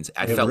scenes.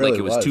 I felt really like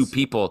it was two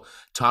people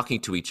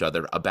talking to each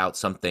other about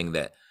something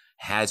that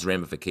has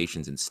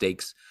ramifications and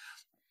stakes.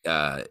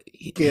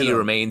 He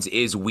Remains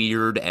is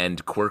weird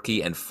and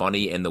quirky and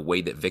funny in the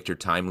way that Victor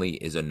Timely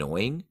is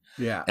annoying.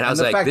 Yeah, and I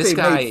was like, this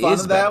guy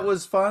is that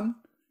was fun.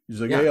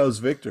 He's like, hey, I was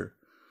Victor,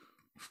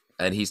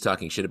 and he's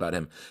talking shit about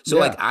him. So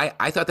like,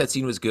 I thought that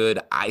scene was good.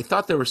 I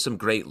thought there were some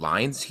great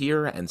lines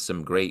here and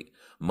some great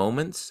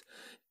moments.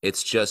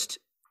 It's just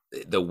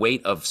the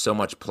weight of so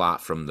much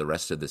plot from the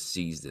rest of the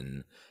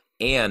season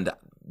and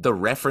the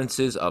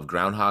references of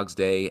Groundhog's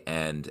Day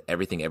and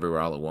Everything Everywhere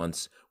All at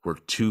Once were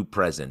too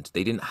present.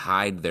 They didn't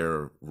hide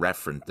their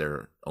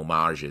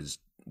homages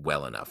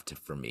well enough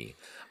for me.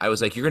 I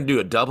was like, you're going to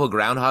do a double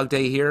Groundhog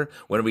Day here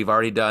when we've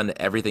already done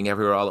Everything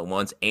Everywhere All at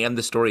Once, and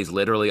the story is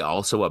literally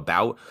also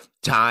about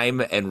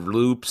time and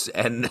loops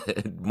and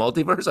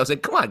multiverse. I was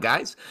like, come on,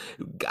 guys,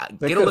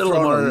 get a little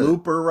more. A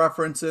Looper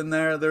reference in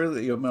there.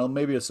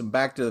 Maybe some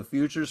Back to the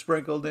Future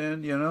sprinkled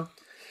in. You know.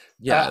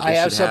 Yeah, I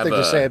have something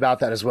to say about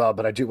that as well,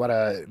 but I do want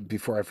to,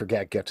 before I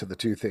forget, get to the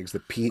two things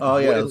that Pete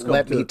wouldn't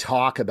let me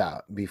talk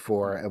about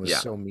before. I was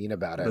so mean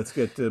about it. Let's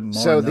get to more.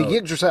 So the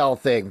Yggdrasil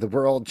thing, the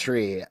World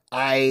Tree,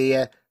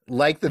 I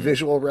like the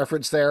visual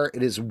reference there.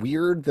 It is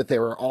weird that they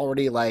were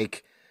already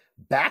like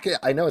back at,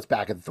 I know it's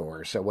back in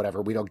Thor, so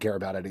whatever. We don't care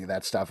about any of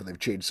that stuff, and they've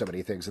changed so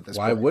many things at this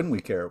point. Why wouldn't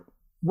we care?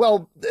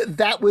 Well,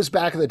 that was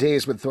back in the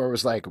days when Thor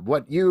was like,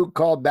 what you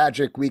call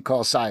magic, we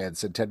call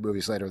science. And 10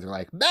 movies later, they're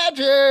like,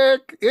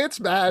 magic, it's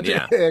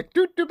magic. Yeah.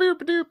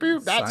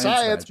 Not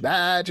science,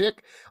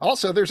 magic.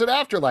 Also, there's an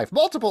afterlife,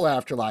 multiple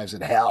afterlives,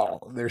 and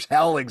hell. There's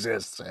hell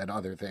exists and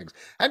other things.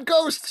 And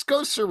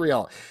ghosts are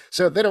real.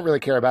 So they don't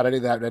really care about any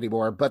of that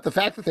anymore. But the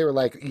fact that they were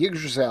like,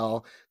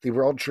 Yggdrasil, the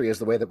World Tree, is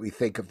the way that we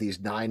think of these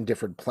 9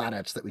 different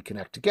planets that we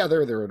connect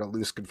together. They're in a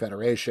loose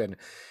confederation.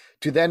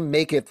 To then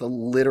make it the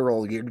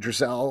literal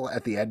Yggdrasil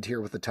at the end here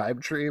with the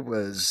time tree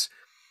was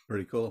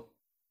pretty cool.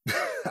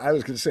 I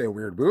was going to say a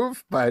weird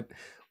move, but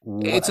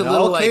it's a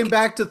little came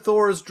back to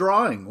Thor's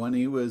drawing when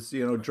he was,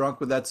 drunk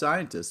with that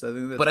scientist. I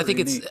think that's. But I think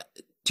it's neat.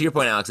 To your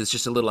point, Alex. It's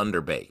just a little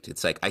underbaked.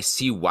 It's like, I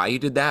see why you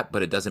did that,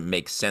 but it doesn't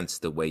make sense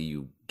the way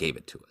you gave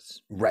it to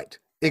us. Right.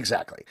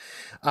 Exactly.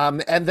 And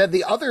then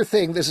the other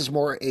thing, this is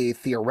more a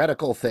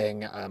theoretical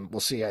thing. We'll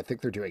see. I think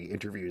they're doing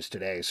interviews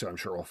today, so I'm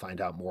sure we'll find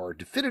out more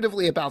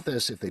definitively about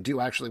this if they do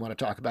actually want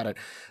to talk about it.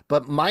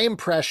 But my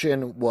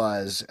impression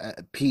was,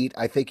 Pete,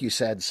 I think you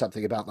said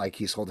something about like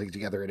he's holding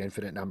together an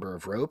infinite number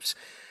of ropes.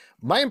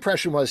 My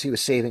impression was he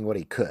was saving what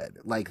he could.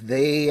 Like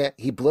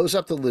he blows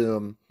up the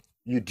loom.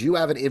 You do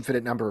have an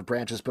infinite number of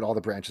branches, but all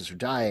the branches are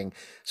dying.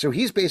 So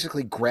he's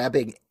basically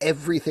grabbing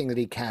everything that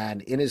he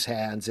can in his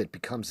hands. It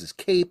becomes his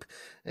cape,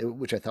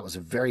 which I thought was a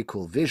very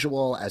cool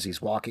visual as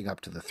he's walking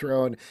up to the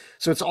throne.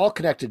 So it's all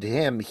connected to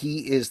him.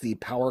 He is the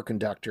power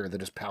conductor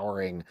that is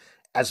powering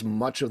as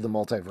much of the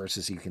multiverse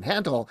as he can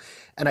handle.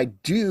 And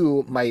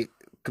my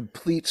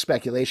complete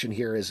speculation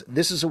here, is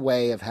this is a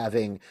way of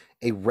having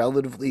a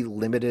relatively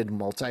limited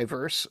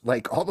multiverse,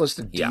 like almost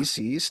a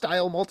DC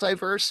style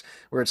multiverse,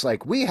 where it's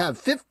like we have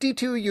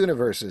 52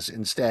 universes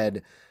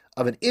instead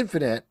of an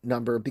infinite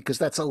number, because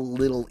that's a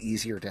little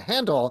easier to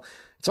handle.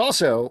 It's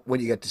also, when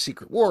you get to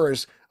Secret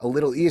Wars, a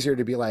little easier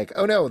to be like,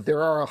 oh no,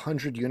 there are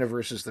 100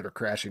 universes that are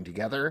crashing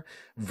together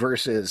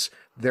versus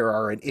there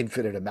are an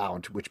infinite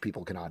amount, which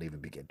people cannot even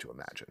begin to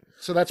imagine.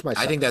 So that's my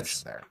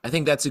supposition there. I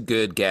think that's a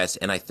good guess.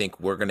 And I think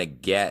we're going to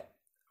get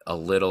a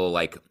little,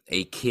 like,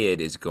 a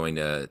kid is going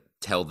to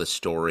tell the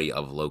story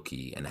of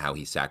Loki and how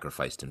he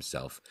sacrificed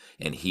himself,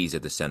 and he's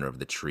at the center of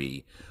the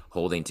tree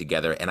holding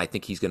together. And I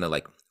think he's going to,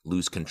 like,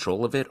 lose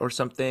control of it or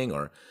something,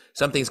 or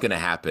something's going to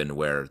happen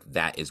where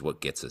that is what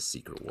gets us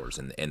Secret Wars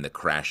and the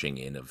crashing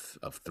in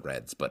of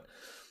threads. But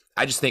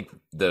I just think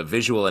the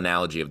visual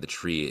analogy of the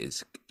tree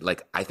is,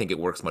 like, I think it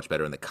works much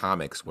better in the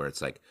comics, where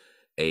it's like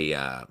a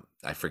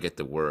I forget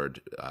the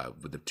word,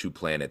 with the two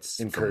planets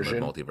incursion.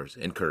 From the multiverse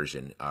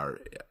incursion are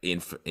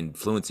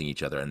influencing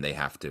each other, and they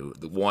have to,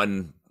 the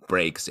one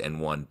breaks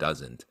and one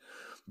doesn't.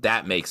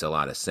 That makes a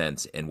lot of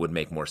sense and would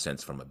make more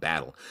sense from a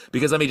battle.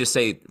 Because let me just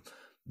say,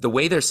 the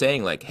way they're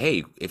saying, like,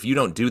 hey, if you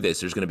don't do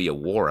this, there's going to be a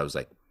war. I was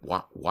like,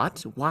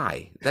 what?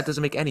 Why? That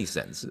doesn't make any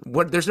sense.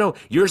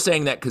 You're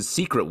saying that because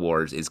Secret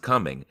Wars is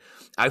coming.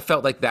 I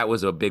felt like that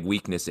was a big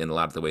weakness in a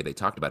lot of the way they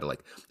talked about it.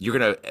 Like, you're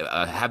going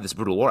to have this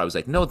brutal war. I was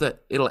like, no,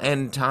 it'll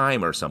end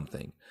time or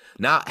something.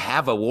 Not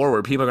have a war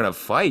where people are going to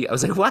fight. I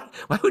was like, what?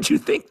 Why would you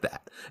think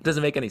that? It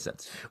doesn't make any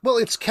sense. Well,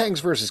 it's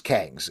Kangs versus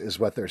Kangs is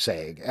what they're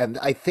saying. And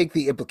I think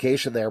the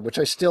implication there, which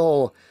I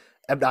still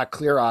am not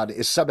clear on,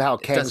 is somehow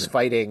Kangs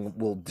fighting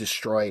will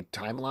destroy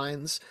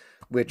timelines.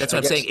 That's what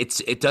I'm saying.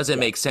 It doesn't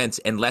make sense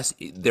unless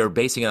they're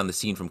basing it on the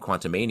scene from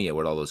Quantumania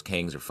where all those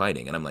Kangs are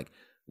fighting. And I'm like,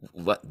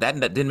 what? That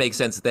didn't make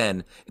sense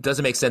then. It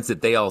doesn't make sense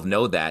that they all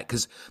know that,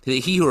 because the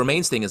He Who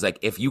Remains thing is like,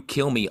 if you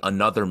kill me,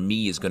 another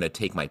me is going to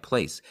take my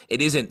place. It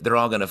isn't they're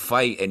all going to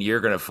fight and you're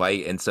going to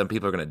fight and some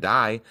people are going to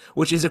die,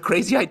 which is a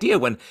crazy idea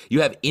when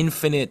you have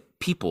infinite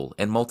people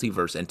and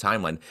multiverse and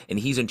timeline, and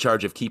he's in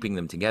charge of keeping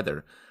them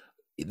together.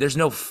 There's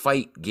no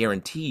fight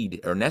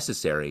guaranteed or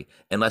necessary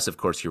unless, of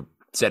course, you're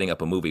setting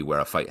up a movie where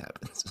a fight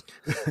happens.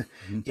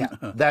 Yeah,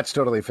 that's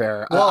totally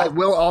fair. Well, I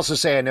will also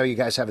say, I know you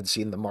guys haven't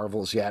seen the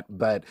Marvels yet,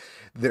 but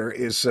there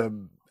is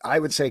some, I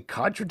would say,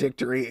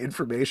 contradictory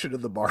information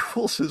in the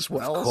Marvels as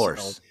well. Of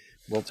course. So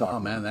we'll talk. Oh,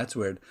 man, that's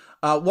weird.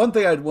 One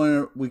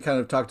thing we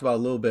kind of talked about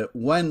a little bit,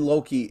 when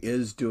Loki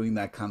is doing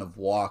that kind of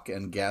walk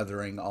and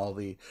gathering all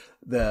the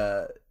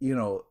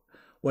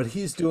what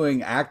he's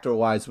doing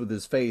actor-wise with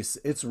his face,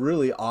 it's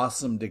really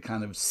awesome to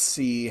kind of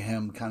see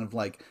him kind of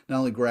like not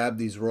only grab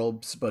these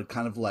ropes, but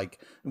kind of like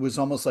it was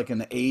almost like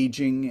an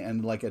aging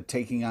and like a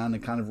taking on a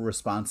kind of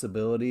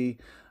responsibility.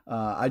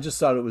 I just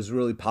thought it was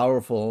really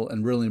powerful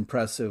and really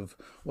impressive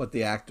what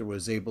the actor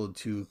was able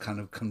to kind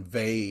of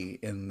convey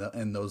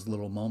in those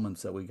little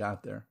moments that we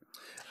got there.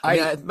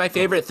 My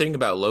favorite thing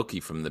about Loki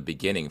from the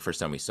beginning,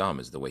 first time we saw him,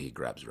 is the way he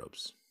grabs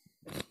ropes.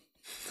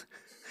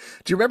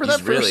 Do you remember that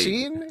first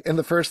scene in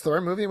the first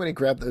Thor movie when he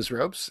grabbed those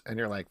ropes? And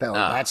you're like,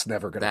 that's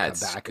never going to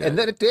come back. Good. And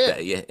then it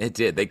did. Yeah, it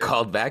did. They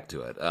called back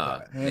to it.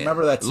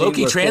 Remember that scene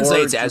Loki where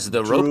translates Thor as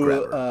the rope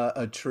grabber.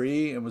 A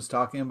tree and was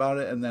talking about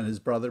it, and then his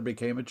brother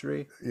became a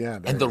tree. Yeah.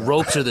 And the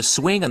ropes are the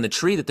swing on the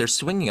tree that they're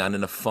swinging on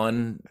in a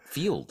fun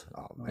field.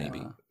 Oh, man.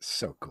 Maybe.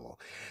 So cool.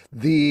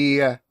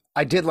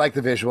 I did like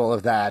the visual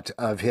of that,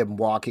 of him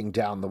walking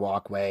down the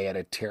walkway and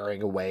it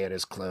tearing away at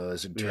his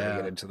clothes and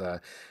turning it into the,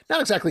 not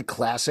exactly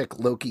classic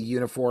Loki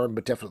uniform,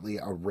 but definitely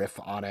a riff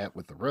on it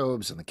with the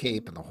robes and the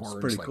cape and the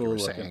horns, like you were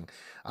saying.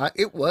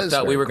 It was. I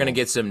thought we were going to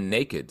get some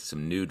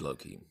nude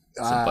Loki,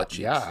 some butt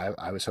cheeks. Yeah,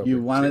 I was hoping.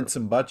 You wanted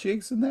some butt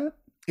cheeks in that?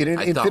 In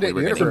an infinite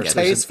universe,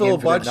 tasteful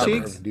butt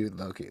cheeks, nude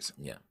Lokis.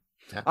 Yeah.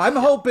 I'm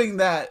hoping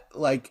that,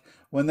 like,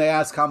 when they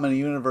ask how many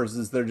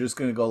universes, they're just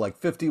going to go like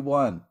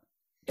 51.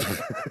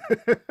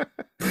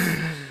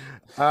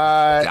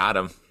 Got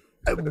him.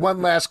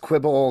 One last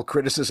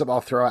criticism I'll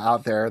throw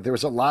out there. There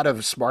was a lot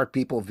of smart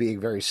people being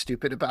very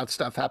stupid about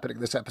stuff happening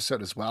this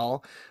episode as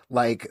well.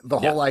 Like the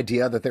whole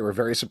idea that they were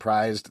very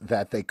surprised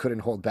that they couldn't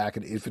hold back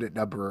an infinite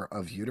number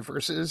of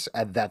universes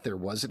and that there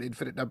was an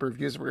infinite number of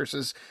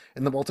universes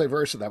in the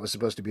multiverse. And that was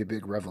supposed to be a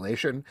big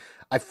revelation.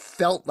 I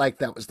felt like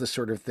that was the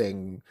sort of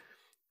thing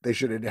they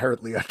should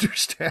inherently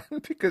understand,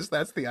 because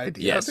that's the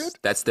idea of it.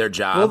 That's their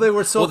job. Well, they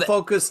were so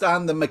focused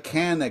on the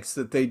mechanics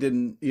that they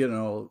didn't,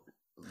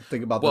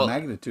 think about the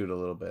magnitude a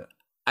little bit.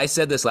 I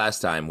said this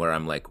last time where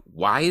I'm like,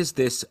 why is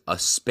this a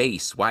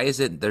space? Why is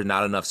it there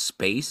not enough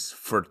space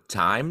for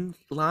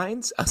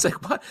timelines? I was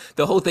like, what?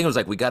 The whole thing was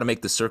like, we got to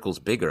make the circles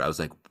bigger. I was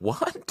like,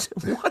 what?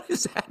 What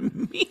does that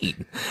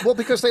mean? Well,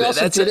 because they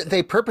also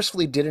they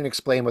purposefully didn't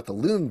explain what the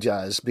loom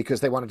does,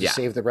 because they wanted to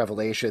save the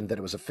revelation that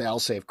it was a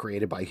failsafe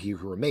created by He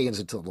Who Remains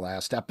until the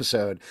last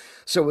episode.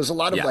 So it was a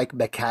lot of like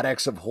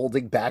mechanics of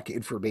holding back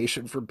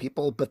information from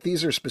people. But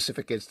these are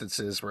specific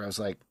instances where I was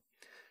like,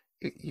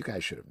 you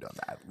guys should have done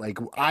that. Like,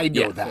 I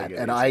know that,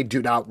 and I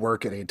do not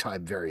work at a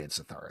time variance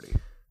authority.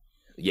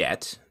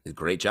 yet.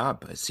 Great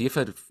job. See if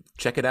I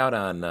check it out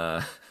on.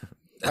 I'm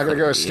gonna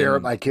go stare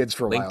at my kids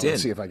for a while and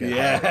see if I get.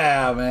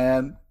 Yeah,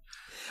 man.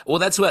 Well,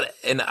 that's what,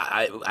 and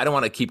I don't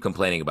want to keep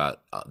complaining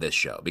about this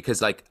show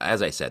because, like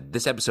as I said,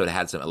 this episode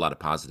had a lot of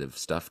positive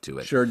stuff to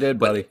it. Sure did,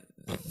 buddy.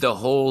 The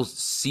whole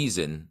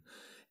season,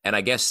 and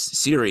I guess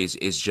series,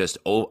 is just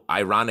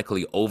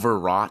ironically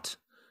overwrought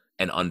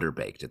and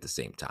underbaked at the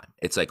same time.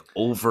 It's like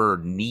over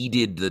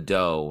kneaded the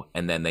dough,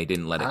 and then they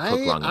didn't let it cook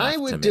long enough. I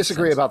would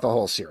disagree about the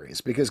whole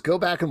series because go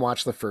back and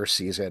watch the first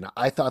season.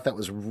 I thought that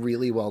was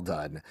really well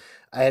done,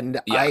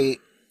 and I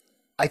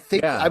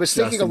think I was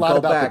thinking a lot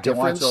about the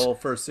difference. The whole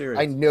first series.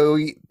 I know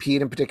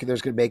Pete in particular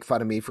is going to make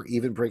fun of me for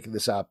even breaking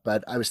this up,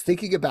 but I was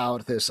thinking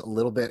about this a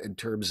little bit in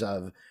terms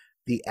of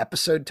the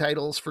episode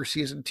titles for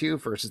season 2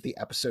 versus the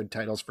episode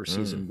titles for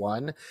season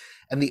 1.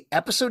 And the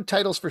episode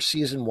titles for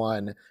season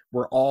 1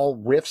 were all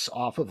riffs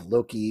off of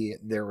Loki.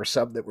 There were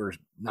some that were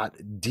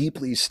not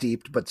deeply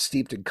steeped, but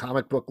steeped in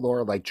comic book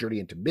lore, like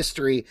Journey into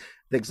Mystery,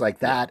 things like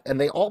that.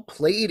 And they all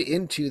played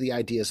into the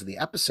ideas of the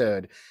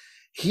episode.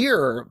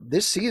 Here,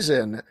 this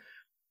season,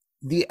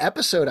 the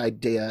episode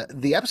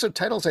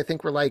titles, I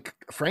think, were like,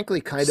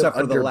 frankly, kind of underbaked.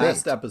 Except for the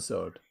last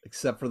episode.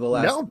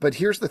 No, but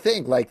here's the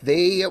thing. Like,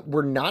 they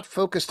were not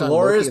focused on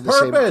Glorious Loki in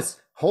the Purpose.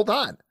 Same... Hold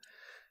on.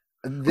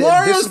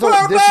 Glorious this is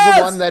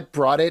the one that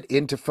brought it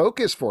into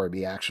focus for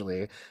me,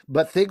 actually.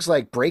 But things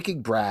like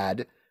Breaking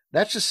Bad,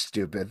 that's just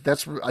stupid.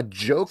 That's a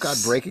joke on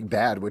Breaking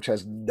Bad, which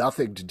has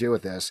nothing to do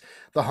with this.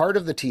 The Heart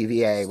of the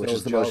TVA, which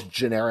is the most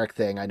generic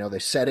thing. I know they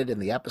said it in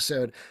the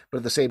episode, but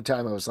at the same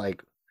time, I was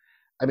like,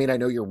 I mean, I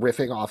know you're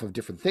riffing off of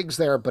different things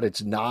there, but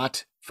it's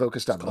not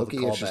focused on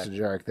Loki. It's just a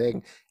generic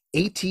thing.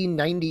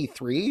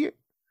 1893,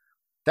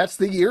 that's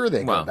the year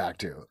they go back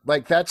to.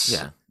 Like,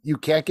 you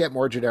can't get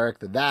more generic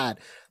than that.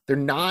 They're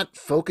not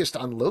focused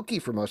on Loki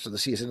for most of the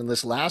season. In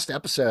this last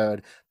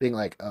episode, being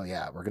like, oh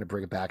yeah, we're going to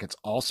bring it back. It's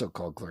also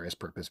called Glorious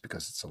Purpose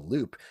because it's a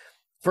loop.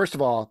 First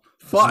of all,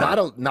 it's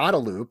not a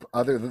loop,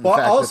 other than the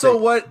fact also that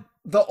what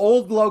the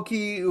old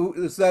Loki, who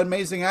is that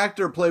amazing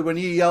actor, played when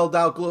he yelled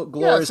out "Glorious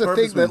Purpose." Yeah, it's a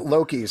thing that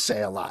Lokis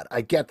say a lot.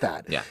 I get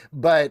that. Yeah,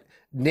 but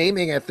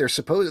naming it,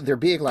 they're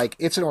being like,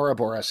 it's an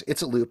Ouroboros,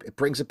 it's a loop. It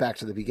brings it back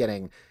to the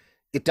beginning.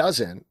 It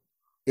doesn't.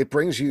 It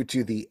brings you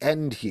to the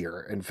end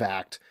here. In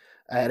fact.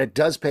 And it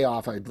does pay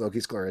off on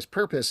Loki's Glorious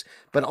Purpose,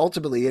 but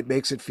ultimately it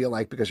makes it feel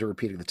like, because you're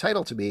repeating the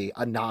title to me,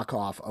 a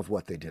knockoff of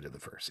what they did in the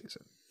first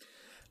season.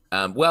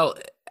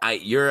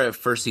 You're a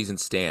first season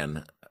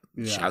stan.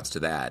 Yeah. Shouts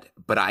to that.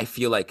 But I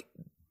feel like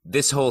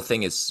this whole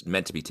thing is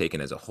meant to be taken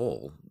as a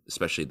whole,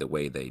 especially the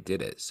way they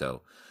did it.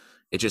 So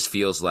it just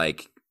feels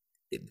like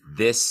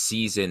this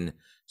season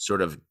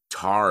sort of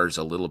tars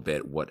a little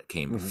bit what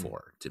came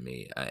before to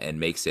me, and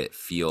makes it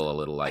feel a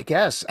little like, I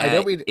guess, I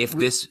know if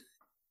this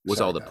was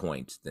all the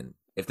point, then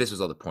if this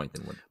was all the point,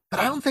 then what?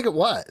 But I don't think it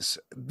was.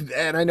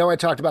 And I know I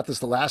talked about this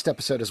the last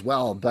episode as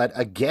well, but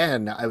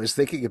again, I was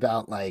thinking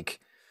about, like,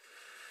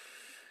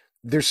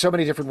 there's so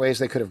many different ways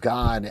they could have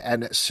gone,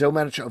 and so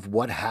much of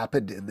what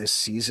happened in this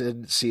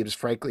season seems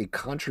frankly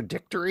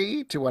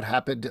contradictory to what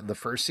happened in the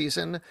first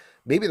season.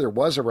 Maybe there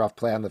was a rough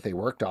plan that they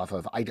worked off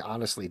of. I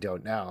honestly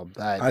don't know.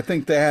 But I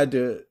think they had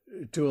to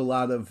do a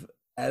lot of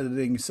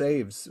editing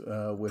saves with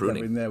pruning.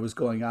 Everything that was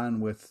going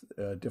on with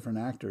different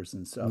actors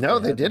and stuff. No,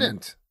 they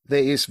didn't.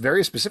 They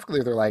very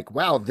specifically, they're like,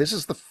 wow, this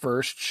is the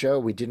first show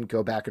we didn't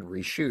go back and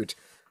reshoot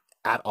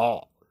at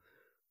all.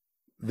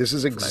 This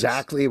is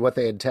exactly what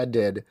they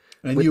intended.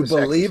 And you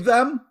believe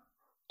them?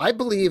 I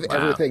believe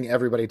everything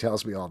everybody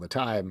tells me all the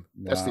time.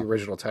 That's the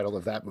original title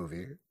of that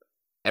movie.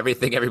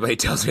 Everything everybody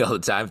tells me all the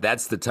time.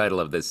 That's the title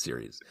of this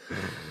series.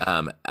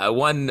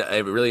 One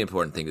really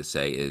important thing to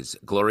say is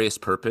Glorious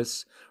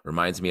Purpose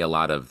reminds me a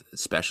lot of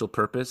Special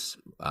Purpose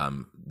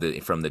from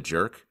The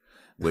Jerk,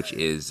 which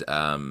is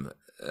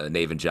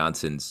Navin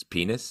Johnson's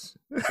penis.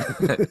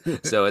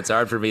 So it's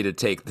hard for me to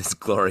take this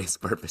Glorious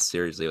Purpose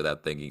seriously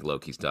without thinking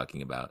Loki's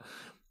talking about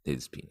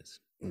his penis.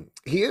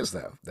 He is,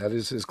 though. That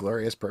is his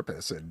glorious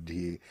purpose. And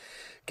he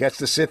gets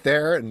to sit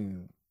there,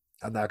 and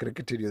I'm not going to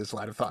continue this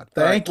line of thought.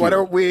 Thank you. Why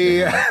don't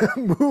we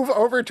move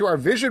over to our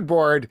vision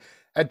board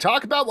and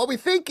talk about what we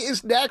think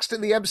is next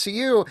in the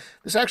MCU.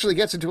 This actually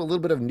gets into a little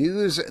bit of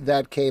news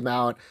that came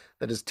out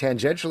that is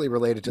tangentially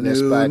related to this.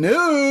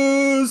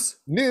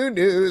 New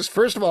news.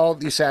 First of all,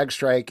 the SAG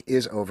strike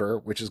is over,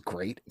 which is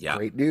great. Yeah.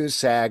 Great news.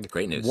 SAG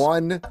great news.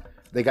 Won.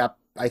 They got,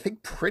 I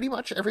think, pretty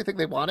much everything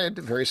they wanted,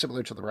 very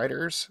similar to the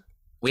writers.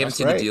 We haven't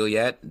seen the deal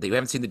yet. We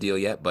haven't seen the deal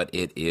yet, but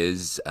it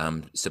is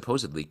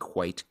supposedly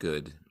quite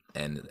good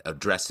and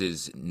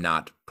addresses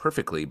not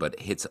perfectly, but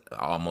hits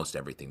almost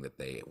everything that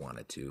they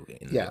wanted to.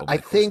 I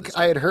think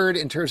I had heard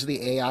in terms of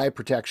the AI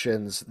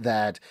protections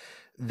that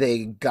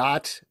they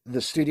got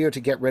the studio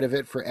to get rid of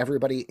it for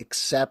everybody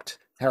except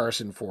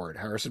Harrison Ford.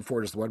 Harrison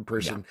Ford is the one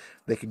person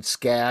they can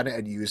scan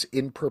and use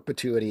in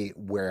perpetuity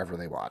wherever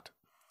they want.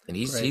 And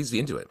he's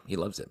into it. He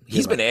loves it.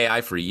 He's been AI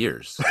for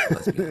years.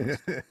 Let's be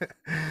honest.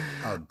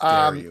 How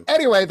dare you.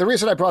 Anyway, the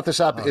reason I brought this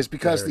up is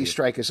because the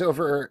strike is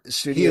over.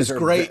 He is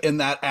great in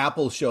that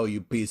Apple show,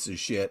 you piece of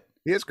shit.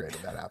 He is great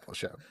in that Apple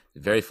show.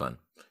 Very fun.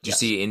 Did you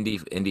see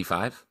Indy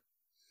 5?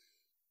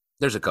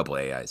 There's a couple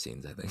AI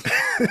scenes, I think.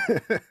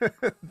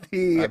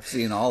 I've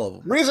seen all of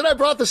them. Reason I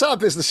brought this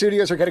up is the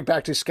studios are getting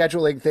back to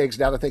scheduling things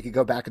now that they can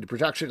go back into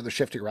production, and they're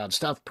shifting around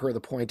stuff per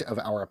the point of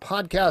our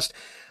podcast.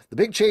 The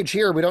big change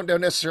here, we don't know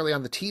necessarily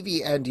on the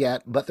TV end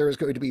yet, but there is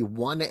going to be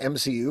one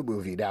MCU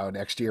movie now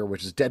next year,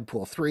 which is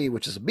Deadpool 3,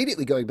 which is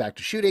immediately going back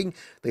to shooting.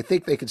 They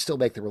think they can still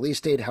make the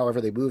release date. However,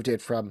 they moved it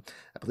from,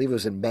 I believe it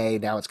was in May.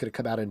 Now it's going to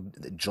come out in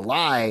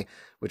July,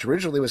 which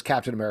originally was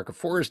Captain America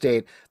 4's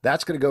date.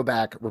 That's going to go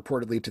back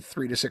reportedly to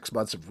 3 to 6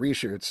 months of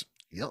reshoots.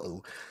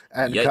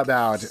 And come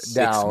out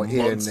now 6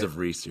 months of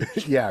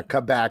research. Yeah,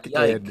 come back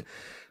in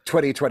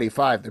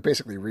 2025. They're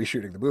basically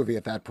reshooting the movie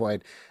at that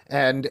point,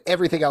 and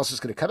everything else is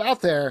going to come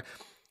out there.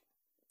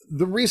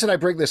 The reason I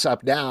bring this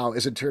up now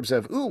is in terms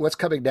of, what's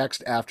coming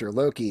next after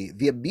Loki?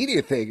 The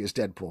immediate thing is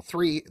Deadpool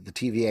 3. The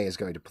TVA is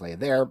going to play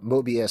there.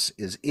 Mobius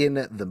is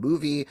in the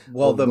movie.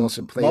 Well, the most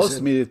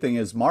immediate thing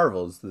is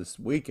Marvel's this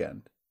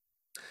weekend.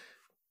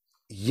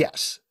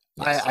 Yes.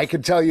 I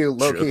can tell you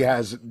Loki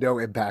has no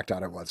impact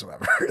on it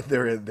whatsoever.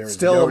 There's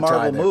still no a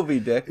Marvel movie,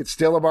 Dick. It's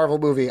still a Marvel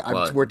movie.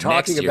 We're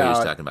talking next year about...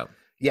 he's talking about.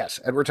 Yes,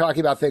 and we're talking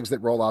about things that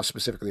roll off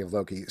specifically of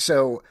Loki.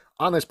 So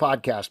on this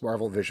podcast,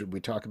 Marvel Vision, we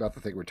talk about the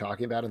thing we're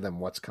talking about and then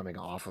what's coming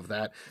off of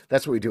that.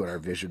 That's what we do in our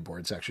vision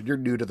board section. You're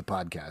new to the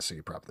podcast, so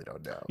you probably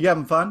don't know. You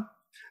having fun?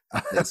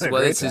 This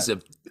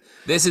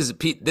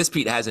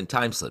Pete hasn't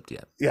time slipped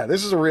yet. Yeah,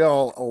 this is a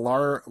real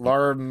alarm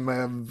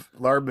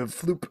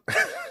floop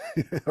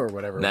or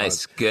whatever.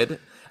 Nice, good.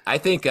 I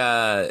think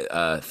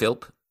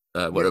Philp.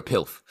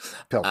 Pilf.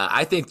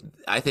 I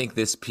think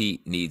this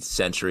Pete needs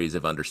centuries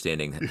of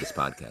understanding this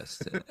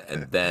podcast,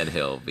 and then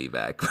he'll be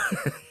back.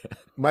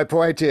 My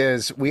point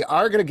is, we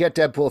are going to get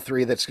Deadpool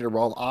 3 that's going to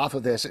roll off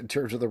of this. In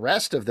terms of the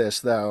rest of this,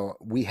 though,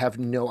 we have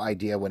no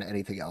idea when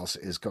anything else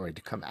is going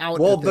to come out.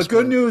 Well, the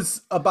good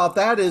news about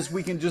that is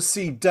we can just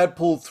see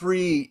Deadpool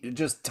 3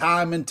 just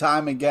time and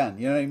time again.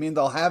 You know what I mean?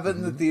 They'll have it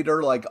in the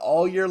theater like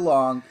all year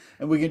long,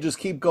 and we can just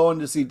keep going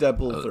to see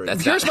Deadpool 3.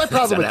 Here's my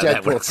problem with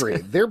Deadpool 3.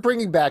 They're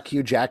bringing back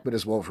Hugh Jackman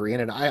as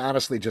Wolverine, and I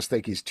honestly just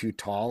think he's too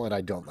tall, and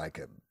I don't like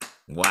him.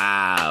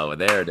 Wow,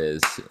 there it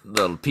is.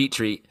 Little Pete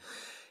treat.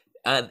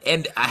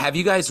 And have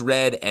you guys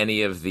read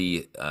any of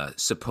the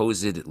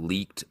supposed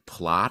leaked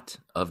plot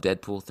of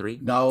Deadpool 3?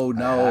 No.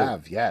 I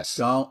have, yes.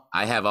 Don't.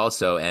 I have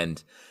also,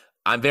 and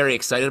I'm very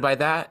excited by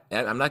that.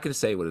 And I'm not going to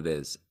say what it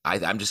is.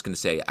 I'm just going to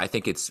say I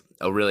think it's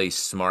a really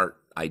smart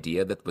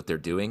idea that what they're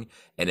doing,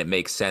 and it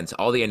makes sense.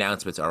 All the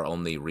announcements are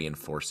only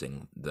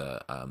reinforcing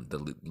the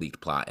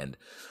leaked plot, and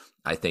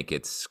I think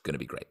it's going to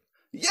be great.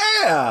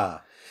 Yeah,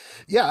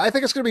 I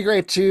think it's going to be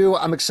great too.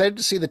 I'm excited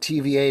to see the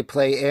TVA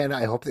play in.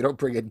 I hope they don't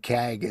bring in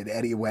Kang in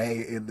any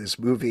way in this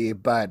movie,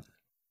 but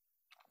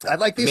I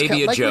like these.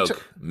 Maybe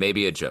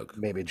a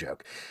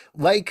joke.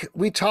 Like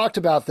we talked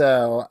about,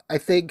 though, I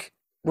think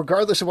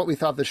regardless of what we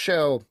thought of the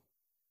show,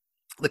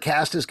 the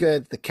cast is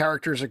good, the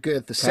characters are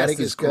good, the setting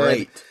is good.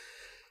 Great.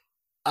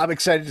 I'm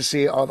excited to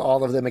see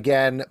all of them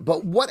again.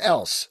 But what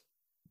else?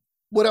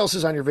 What else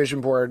is on your vision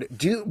board?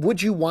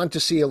 Would you want to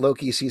see a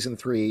Loki season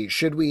 3?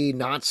 Should we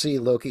not see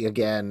Loki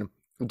again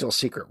until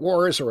Secret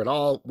Wars or at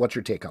all? What's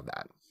your take on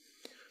that?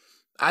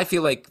 I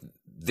feel like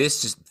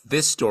this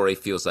story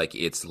feels like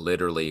it's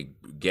literally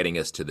getting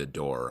us to the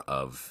door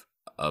of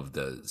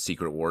the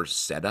Secret Wars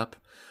setup.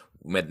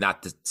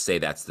 Not to say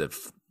that's the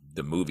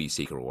movie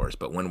Secret Wars,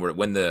 but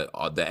when the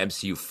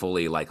MCU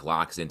fully like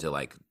locks into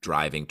like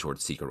driving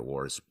towards Secret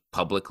Wars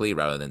publicly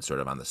rather than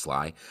sort of on the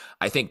sly,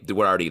 I think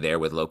we're already there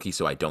with Loki,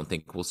 so I don't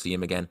think we'll see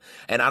him again.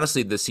 And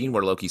honestly, the scene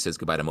where Loki says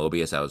goodbye to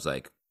Mobius, I was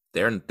like,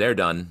 they're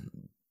done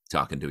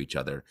talking to each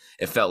other.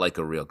 It felt like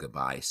a real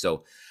goodbye.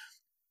 So,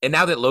 and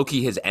now that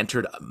Loki has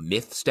entered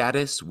myth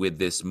status with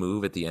this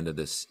move at the end of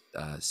this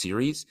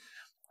series,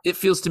 it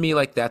feels to me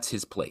like that's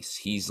his place.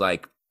 He's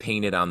like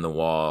painted on the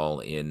wall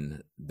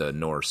in the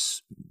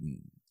Norse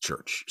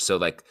church. So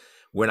like,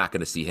 we're not going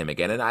to see him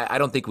again. And I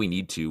don't think we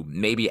need to.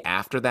 Maybe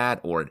after that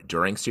or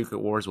during Secret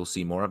Wars, we'll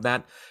see more of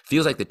that.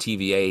 Feels like the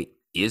TVA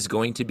is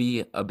going to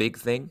be a big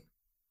thing.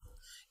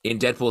 In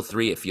Deadpool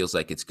 3, it feels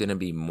like it's going to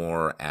be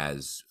more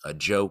as a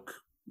joke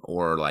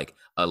or like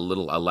a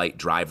light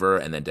driver,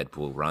 and then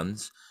Deadpool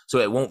runs. So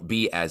it won't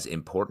be as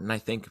important, I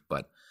think.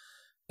 But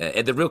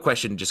and the real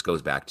question just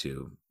goes back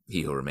to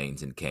He Who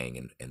Remains in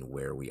Kang and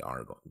where we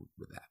are going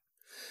with that.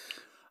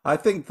 I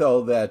think,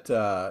 though, that,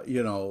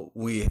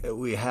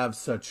 we have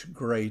such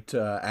great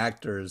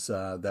actors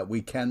that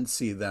we can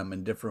see them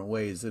in different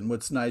ways. And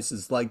what's nice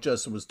is, like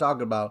Justin was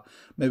talking about,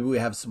 maybe we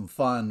have some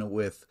fun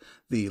with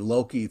the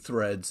Loki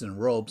threads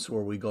and ropes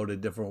where we go to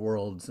different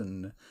worlds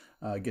and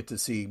get to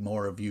see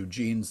more of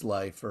Eugene's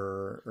life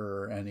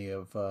or any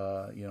of,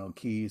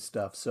 key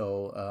stuff.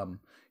 So,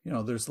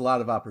 there's a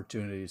lot of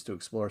opportunities to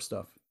explore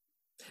stuff.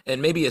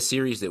 And maybe a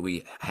series that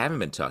we haven't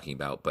been talking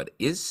about, but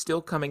is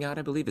still coming out,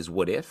 I believe, is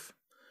What If?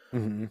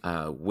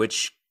 Mm-hmm.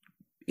 Which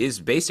is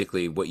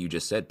basically what you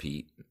just said,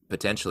 Pete.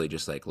 Potentially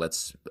just like,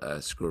 let's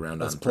screw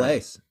around on play.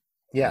 Prince.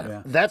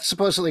 Yeah, that's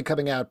supposedly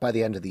coming out by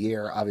the end of the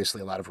year.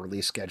 Obviously, a lot of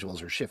release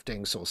schedules are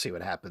shifting, so we'll see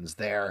what happens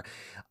there.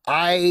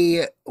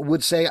 I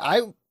would say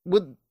I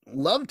would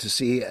love to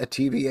see a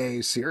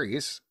TVA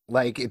series.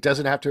 Like, it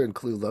doesn't have to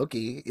include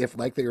Loki. If,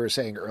 like they were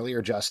saying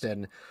earlier,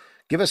 Justin,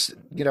 give us,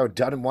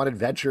 done and one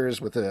adventures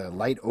with a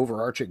light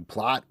overarching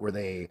plot where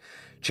they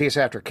chase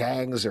after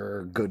Kangs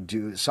or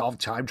solve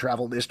time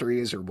travel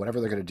mysteries or whatever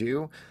they're going to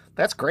do.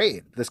 That's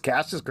great. This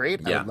cast is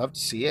great. I would love to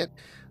see it.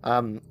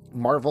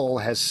 Marvel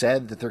has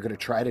said that they're going to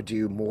try to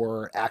do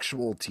more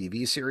actual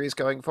TV series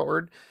going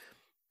forward.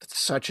 It's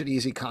such an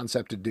easy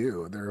concept to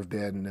do. There have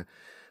been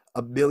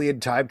a million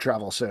time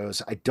travel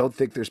shows. I don't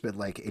think there's been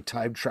like a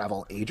time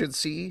travel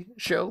agency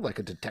show, like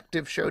a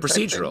detective show.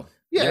 Procedural.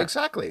 Yeah,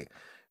 exactly.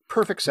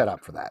 Perfect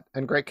setup for that.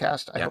 And great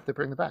cast. I hope they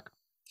bring them back.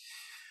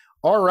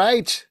 All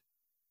right.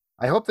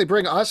 I hope they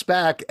bring us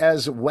back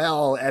as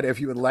well. And if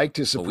you would like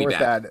to support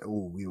that,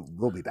 we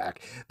will be back.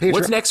 Patreon.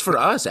 What's next for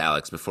us,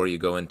 Alex, before you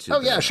go into...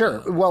 yeah,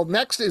 sure. Well,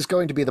 next is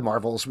going to be the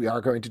Marvels. We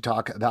are going to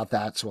talk about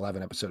that, so we'll have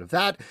an episode of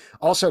that.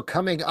 Also,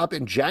 coming up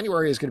in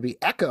January is going to be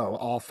Echo.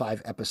 All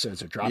 5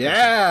 episodes are dropping.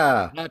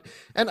 Yeah!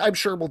 And I'm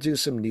sure we'll do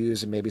some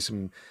news and maybe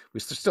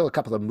there's still a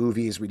couple of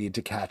movies we need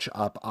to catch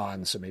up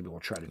on, so maybe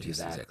we'll try to do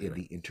that in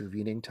the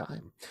intervening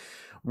time.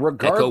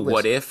 Regardless, Echo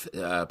What If,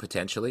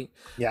 potentially.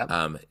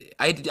 Yeah.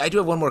 I do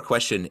have one more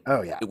question.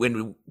 Oh, yeah.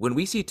 When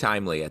we see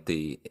Timely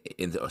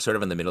sort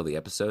of in the middle of the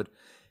episode,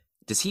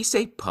 does he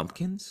say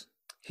pumpkins?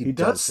 He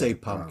does say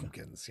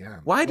pumpkins. Yeah.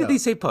 Why did he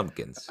say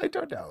pumpkins? I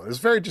don't know. It was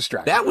very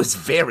distracting. That was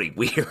very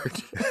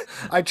weird.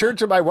 I turned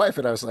to my wife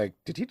and I was like,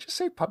 did he just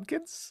say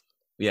pumpkins?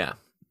 Yeah.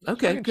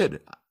 Okay, good.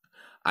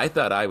 I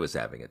thought I was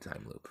having a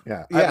time loop.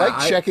 Yeah. I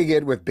like checking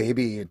in with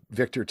baby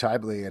Victor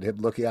Timely and him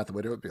looking out the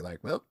window and be like,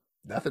 well,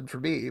 nothing for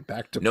me.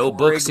 Back to no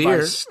books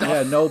here.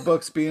 Yeah, no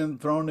books being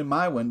thrown in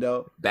my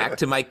window. Back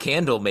to my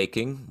candle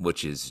making,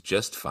 which is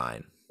just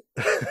fine.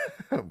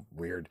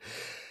 Weird.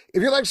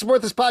 If you'd like to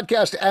support this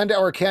podcast and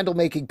our candle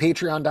making,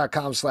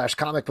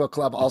 patreon.com/comic book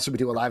club. Also, we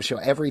do a live show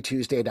every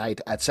Tuesday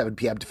night at 7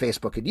 p.m. to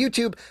Facebook and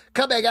YouTube.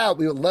 Come hang out.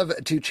 We would love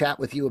to chat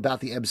with you about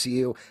the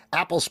MCU.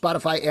 Apple,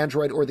 Spotify,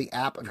 Android, or the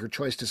app of your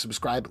choice to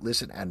subscribe,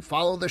 listen, and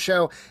follow the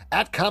show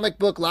at Comic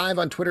Book Live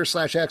on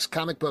Twitter/X,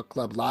 Comic Book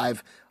Club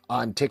Live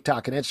on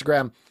TikTok and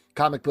Instagram,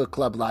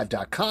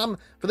 comicbookclublive.com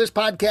for this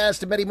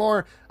podcast and many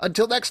more.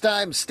 Until next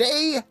time,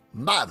 stay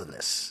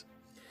marvelous.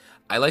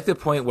 I like the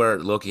point where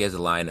Loki has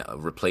a line,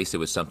 replace it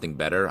with something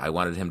better. I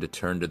wanted him to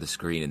turn to the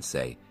screen and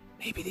say,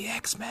 maybe the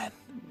X-Men.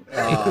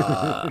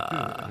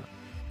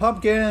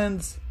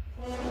 Pumpkins.